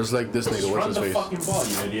 game. Just like this Just nigga. run What's the his face? fucking ball,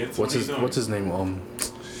 you idiots. What's What are his you doing? What's his name?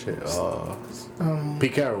 Shit.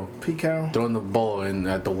 Pete Carroll Pete Carroll. throwing the ball in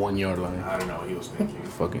at the 1 yard line. I don't know what he was thinking.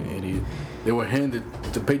 Fucking idiot. They were handed.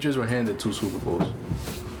 The Patriots were handed 2 Super Bowls.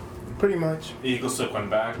 Pretty much. The Eagles took one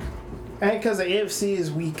back. And because the AFC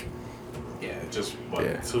is weak. Yeah, just what,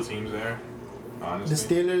 Yeah. 2 teams there. The Honestly,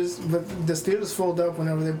 Steelers, but the Steelers fold up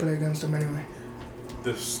whenever they play against them anyway.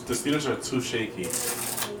 the Steelers are too shaky.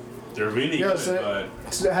 They're really Yo, good, so-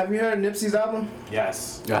 but So have you heard Nipsey's album?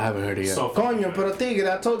 yes. I haven't heard it yet. So fucking Coño, good. pero tigre,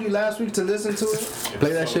 I told you last week to listen to it. It's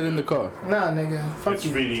Play that so shit in the good. car. Nah, nigga, fuck It's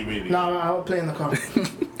you. really, really. Nah, I'll play in the car.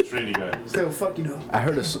 It's really good. Still, fuck you though. I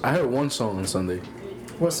heard one song on Sunday.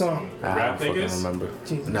 What song? I Rap don't fucking niggas? remember.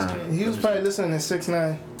 Jesus. Nah. He was probably listening to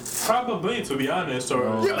 6ix9ine. Probably, to be honest, or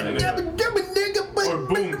No. Nigga, Or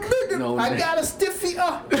Boonk. No, I nigga. got a stiffy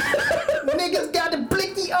Niggas got a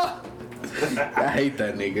blicky I hate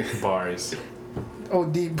that nigga. bars. Oh,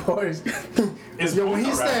 deep bars. Is Yo, Boonk when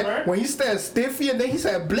he a said rapper? stiffy and then he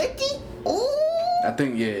said blicky. Ooh. I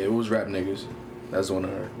think it was rap niggas. That's the one I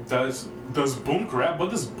heard. Does Boonk rap? What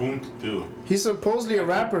does Boonk do? He's supposedly a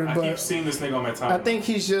rapper, I keep but seeing this nigga on my timeline. I think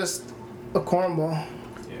he's just a cornball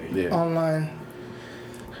Yeah. Yeah. online.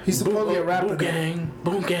 He's supposedly a rapper. Boom gang,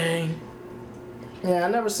 boom gang. Yeah, I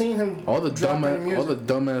never seen him. All the drop any music.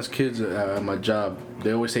 dumbass kids at my job,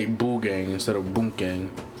 they always say boo gang instead of boom gang.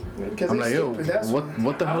 'Cause I'm he's like, yo, stupid, that's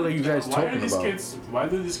what the hell are you guys Why are talking these about? kids? Why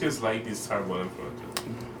do these kids like these terrible influences?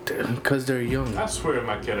 Because they're young. I swear, if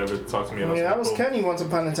my kid ever talked to me about Yeah, that was something, Kenny once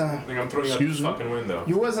upon a time. I think I'm throwing out Excuse the me? fucking window.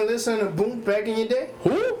 You wasn't listening to Boonk back in your day?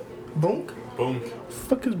 Who? Boonk? Boonk.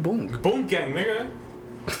 Fuck is boom? Boonk gang, nigga.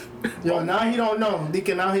 Yo, now he don't know.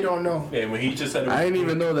 Deacon, now he don't know. Yeah, when he just said it was I didn't Boonk.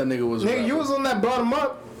 even know that nigga was. a Nigga, rapper. you was on that brought him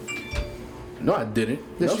up. No, I didn't.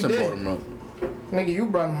 Yes, Nelson you did. brought him up. Nigga, you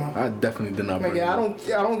brought him up. I definitely did not. Bring Nigga, him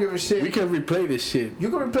I up. don't give a shit. We can replay this shit. You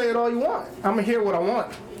can replay it all you want. I'ma hear what I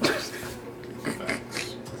want.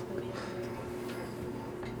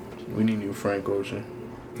 We need new Frank Ocean.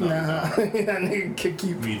 Nah, that nigga can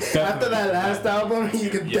keep. We After definitely that last album, he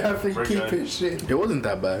could Yeah, definitely we're keep good. his shit. It wasn't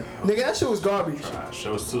that bad. Nigga, that shit was garbage. Trash.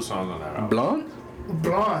 There was 2 songs on that album.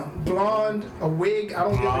 Blonde? Blonde, a wig. I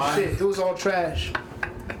don't give a Blonde. shit. It was all trash.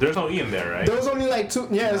 There's no E in there, right? There was only like 2.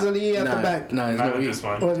 Yeah, there's only E at the back. Nah, it's Not no in E. this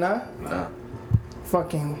one. Was not? Nah.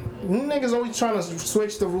 Fucking. You niggas always trying to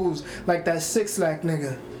switch the rules. Like that 6 Lack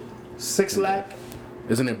nigga. 6 Lack.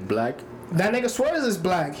 Isn't it black? That nigga swears is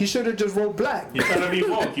black. He should have just wrote black. You try to be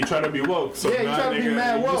woke. You try to be woke. So Yeah, you now, try to be nigga,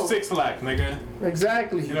 mad you woke. 6 lakh, nigga.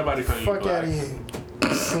 Exactly. Ain't nobody calling you Fuck black. out of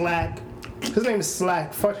here. Slack. His name is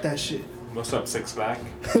Slack. Fuck that shit. What's up, 6 lakh?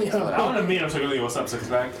 yo, I want to meet him so go, what's up, 6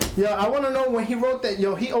 lakh? yo, I want to know when he wrote that.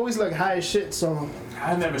 Yo, he always looked high as shit. So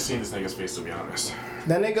I've never seen this nigga's face, to be honest.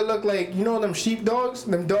 that nigga look like, you know them sheep dogs?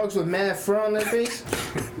 Them dogs with mad fur on their face?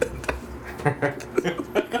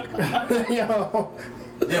 Yo.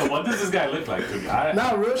 Yeah, what does this guy look like to me?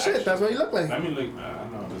 Nah, real shit. That's what he look like. Let me look. I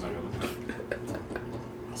don't know what this nigga look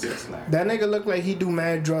like. 6 lakh. That nigga look like he do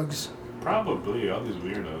mad drugs. Probably, all these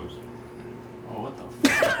weirdos. Oh, what the fuck?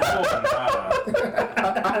 Oh,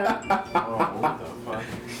 nah. Oh, what the fuck?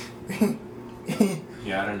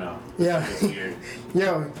 Yeah, I don't know. Yeah. It's weird.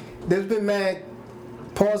 Yo, there's been mad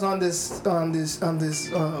pause on this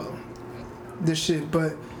shit,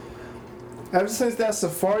 but ever since that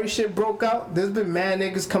Safari shit broke out, there's been mad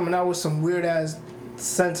niggas coming out with some weird ass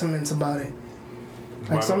sentiments about it.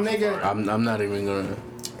 Like Why some was nigga, I'm not even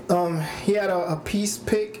gonna. he had a peace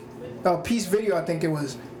video, I think it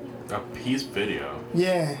was. A peace video.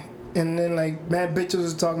 Yeah, and then like mad bitches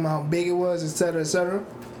was talking about how big it was, etc., etc.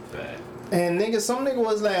 That. And some nigga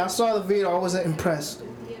was like, I saw the video, I wasn't impressed.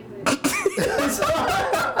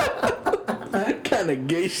 What kind of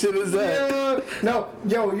gay shit is that? Yeah. No,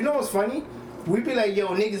 yo, you know what's funny? we be like, yo,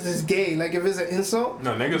 niggas is gay. Like if it's an insult.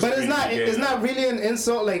 No, niggas. But it's really not. gay, It's though. not really an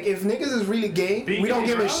insult. Like if niggas is really gay, Be we don't gay,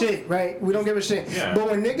 give bro. a shit, right? We don't give a shit. Yeah. But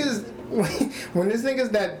when niggas, when there's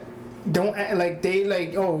niggas that don't act like they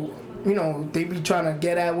like, oh, you know, they be trying to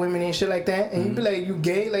get at women and shit like that, and you be like, you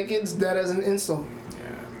gay, like it's that as an insult.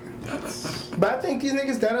 But I think these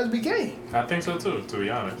niggas that as be gay. I think so too, to be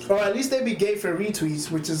honest. Or at least they be gay for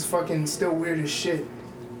retweets, which is fucking still weird as shit.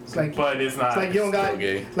 It's like, But it's not. it's like you don't got still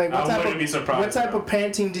gay. like what I type wouldn't of be surprised, what type though. of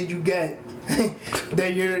Pantene did you get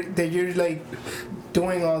that you're like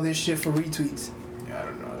doing all this shit for retweets? Yeah, I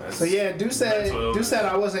don't know. That's, So yeah, Dude said That's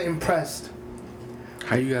I wasn't impressed,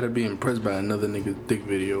 How you gotta be impressed by another nigga's dick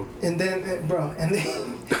video? and then bro, and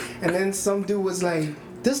then some dude was like,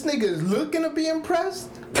 this nigga is looking to be impressed,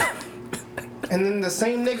 and then the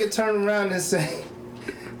same nigga turned around and said.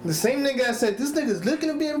 The same nigga that said this nigga's looking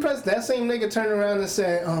to be impressed. That same nigga turned around and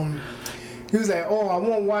said, he was like, "Oh, I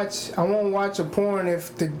won't watch a porn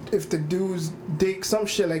if the dude's dick, some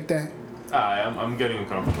shit like that." I'm getting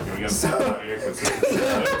uncomfortable. Can we get out of here? 'Cause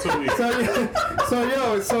it's 2 weeks.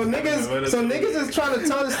 So niggas is trying to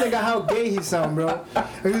tell this nigga how gay he sound, bro. And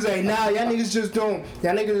he was like, "Nah, y'all niggas just don't.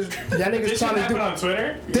 Y'all niggas This shit trying to happened do on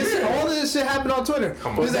Twitter? all this shit happened on Twitter."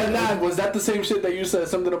 Come He was on. like, "Nah, Was that the same shit that you said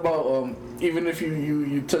something about? Even if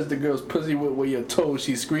you touch the girl's pussy with your toe,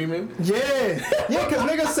 she's screaming. yeah, cause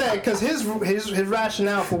nigga said, cause his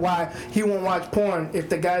rationale for why he won't watch porn if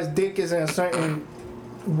the guy's dick is in a certain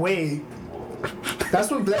way.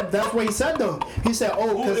 That's what he said though. He said,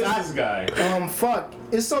 "Oh, Who is cause this guy? fuck,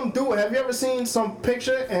 it's some dude. Have you ever seen some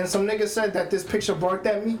picture and some nigga said that this picture barked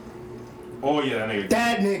at me? Oh yeah, that nigga.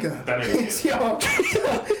 That nigga. That nigga. Yo,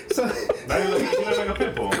 so That nigga he look like a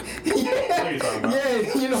pit bull. What are you talking about? yeah,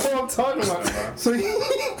 you know what I'm talking about.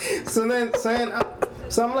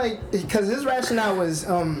 So I'm like, because his rationale was,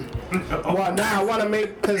 well, now I want to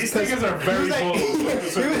make, cause These niggas are very bold.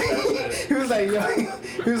 he was like, yo,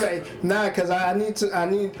 he was like, nah, cause I need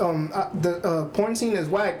the porn scene is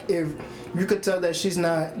whack if you could tell that she's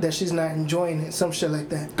not enjoying it, some shit like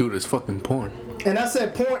that. Dude, it's fucking porn. And I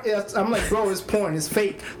said porn. I'm like, bro, it's porn. It's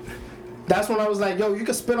fake. That's when I was like, yo, you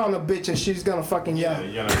can spit on a bitch and she's gonna fucking yell.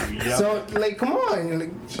 Yeah. So like, come on, like,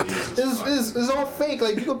 it's all fake.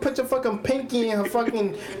 Like you could put your fucking pinky in her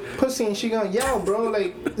fucking pussy and she gonna yell, bro.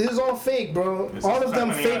 Like this is all fake, bro. This All is of them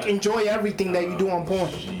happening fake at- enjoy everything that you do on porn.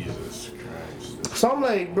 Jesus Christ. So I'm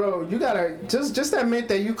like, bro, you gotta just admit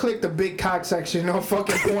that you clicked the big cock section on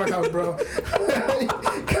fucking Pornhub, bro.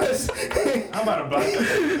 Cause I'm about to block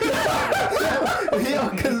that. yo,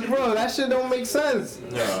 cause bro, that shit don't make sense.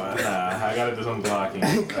 No, nah, I gotta do some blocking.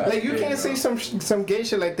 Like you can't say some gay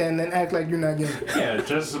shit like that and then act like you're not gay. Yeah,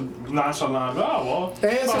 just nonchalant. Oh well.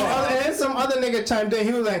 And some other nigga chimed in.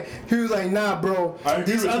 He was like, nah, bro. I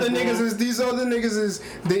agree These with other you, bro. niggas is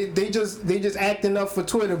they just acting up for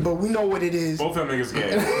Twitter, but we know what it is. Both them niggas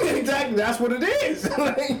gay. Exactly, that's what it is.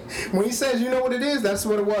 Like, when he says you know what it is, that's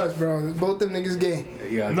what it was, bro. Both them niggas gay.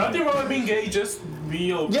 Yeah, Nothing wrong with being gay. Just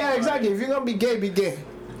be okay. Yeah, exactly. If you're gonna be gay, be gay.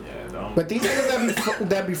 Yeah, don't. But these niggas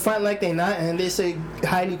that be fronting like they not, and they say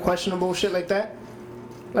highly questionable shit like that,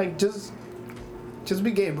 like just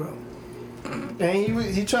be gay, bro. And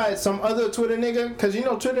he tried some other Twitter nigga, cause you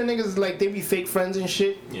know Twitter niggas like they be fake friends and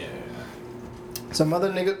shit. Yeah. Some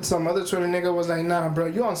other Twitter nigga was like, nah, bro,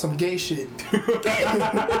 you on some gay shit.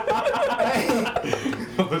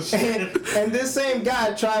 Oh, shit. And this same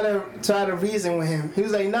guy tried to reason with him. He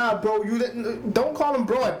was like, nah, bro, don't call him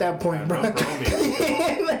bro at that point, bro. Don't throw me.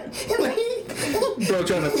 bro,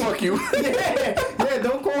 trying to fuck you. yeah,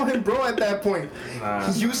 don't call him bro at that point.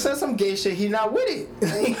 Nah. You said some gay shit, he not with it.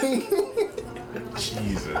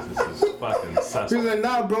 Jesus, this is fucking He was sus. like,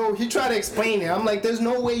 nah, bro. He tried to explain it. I'm like, there's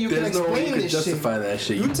no way you can There's no way explain you can this justify shit. that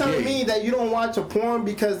shit. You telling gay. me that you don't watch a porn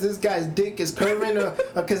because this guy's dick is curving or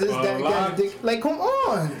because this that guy's dick? Like, come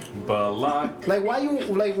on. Balak. Like, why?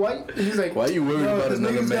 He's like, Why you worried about 'cause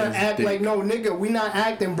another niggas gonna man's act dick? like, no, nigga, we not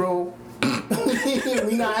acting, bro.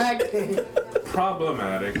 We not acting.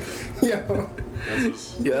 Problematic. Yo.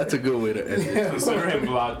 Yeah, that's a good way to end it. Consider him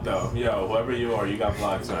blocked though. Yo, whoever you are, you got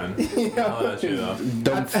blocked, son. I'll let you know.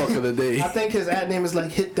 Dumb fuck of the day. I think his ad name is like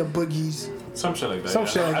Hit the Boogies. Some shit like that. Some yeah.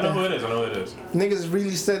 shit like I know that. who it is. I know who it is. Niggas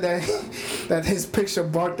really said that his picture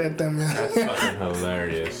barked at them, man. That's fucking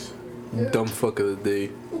hilarious. Dumb fuck of the day.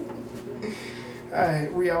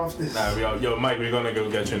 Alright, we off this. Nah, yo, Mike, we're gonna go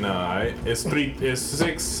get you now. Alright, it's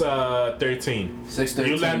 6:13. 6:13.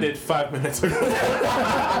 You landed 5 minutes ago.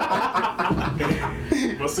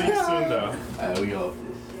 We'll see you soon, though. We off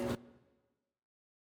this.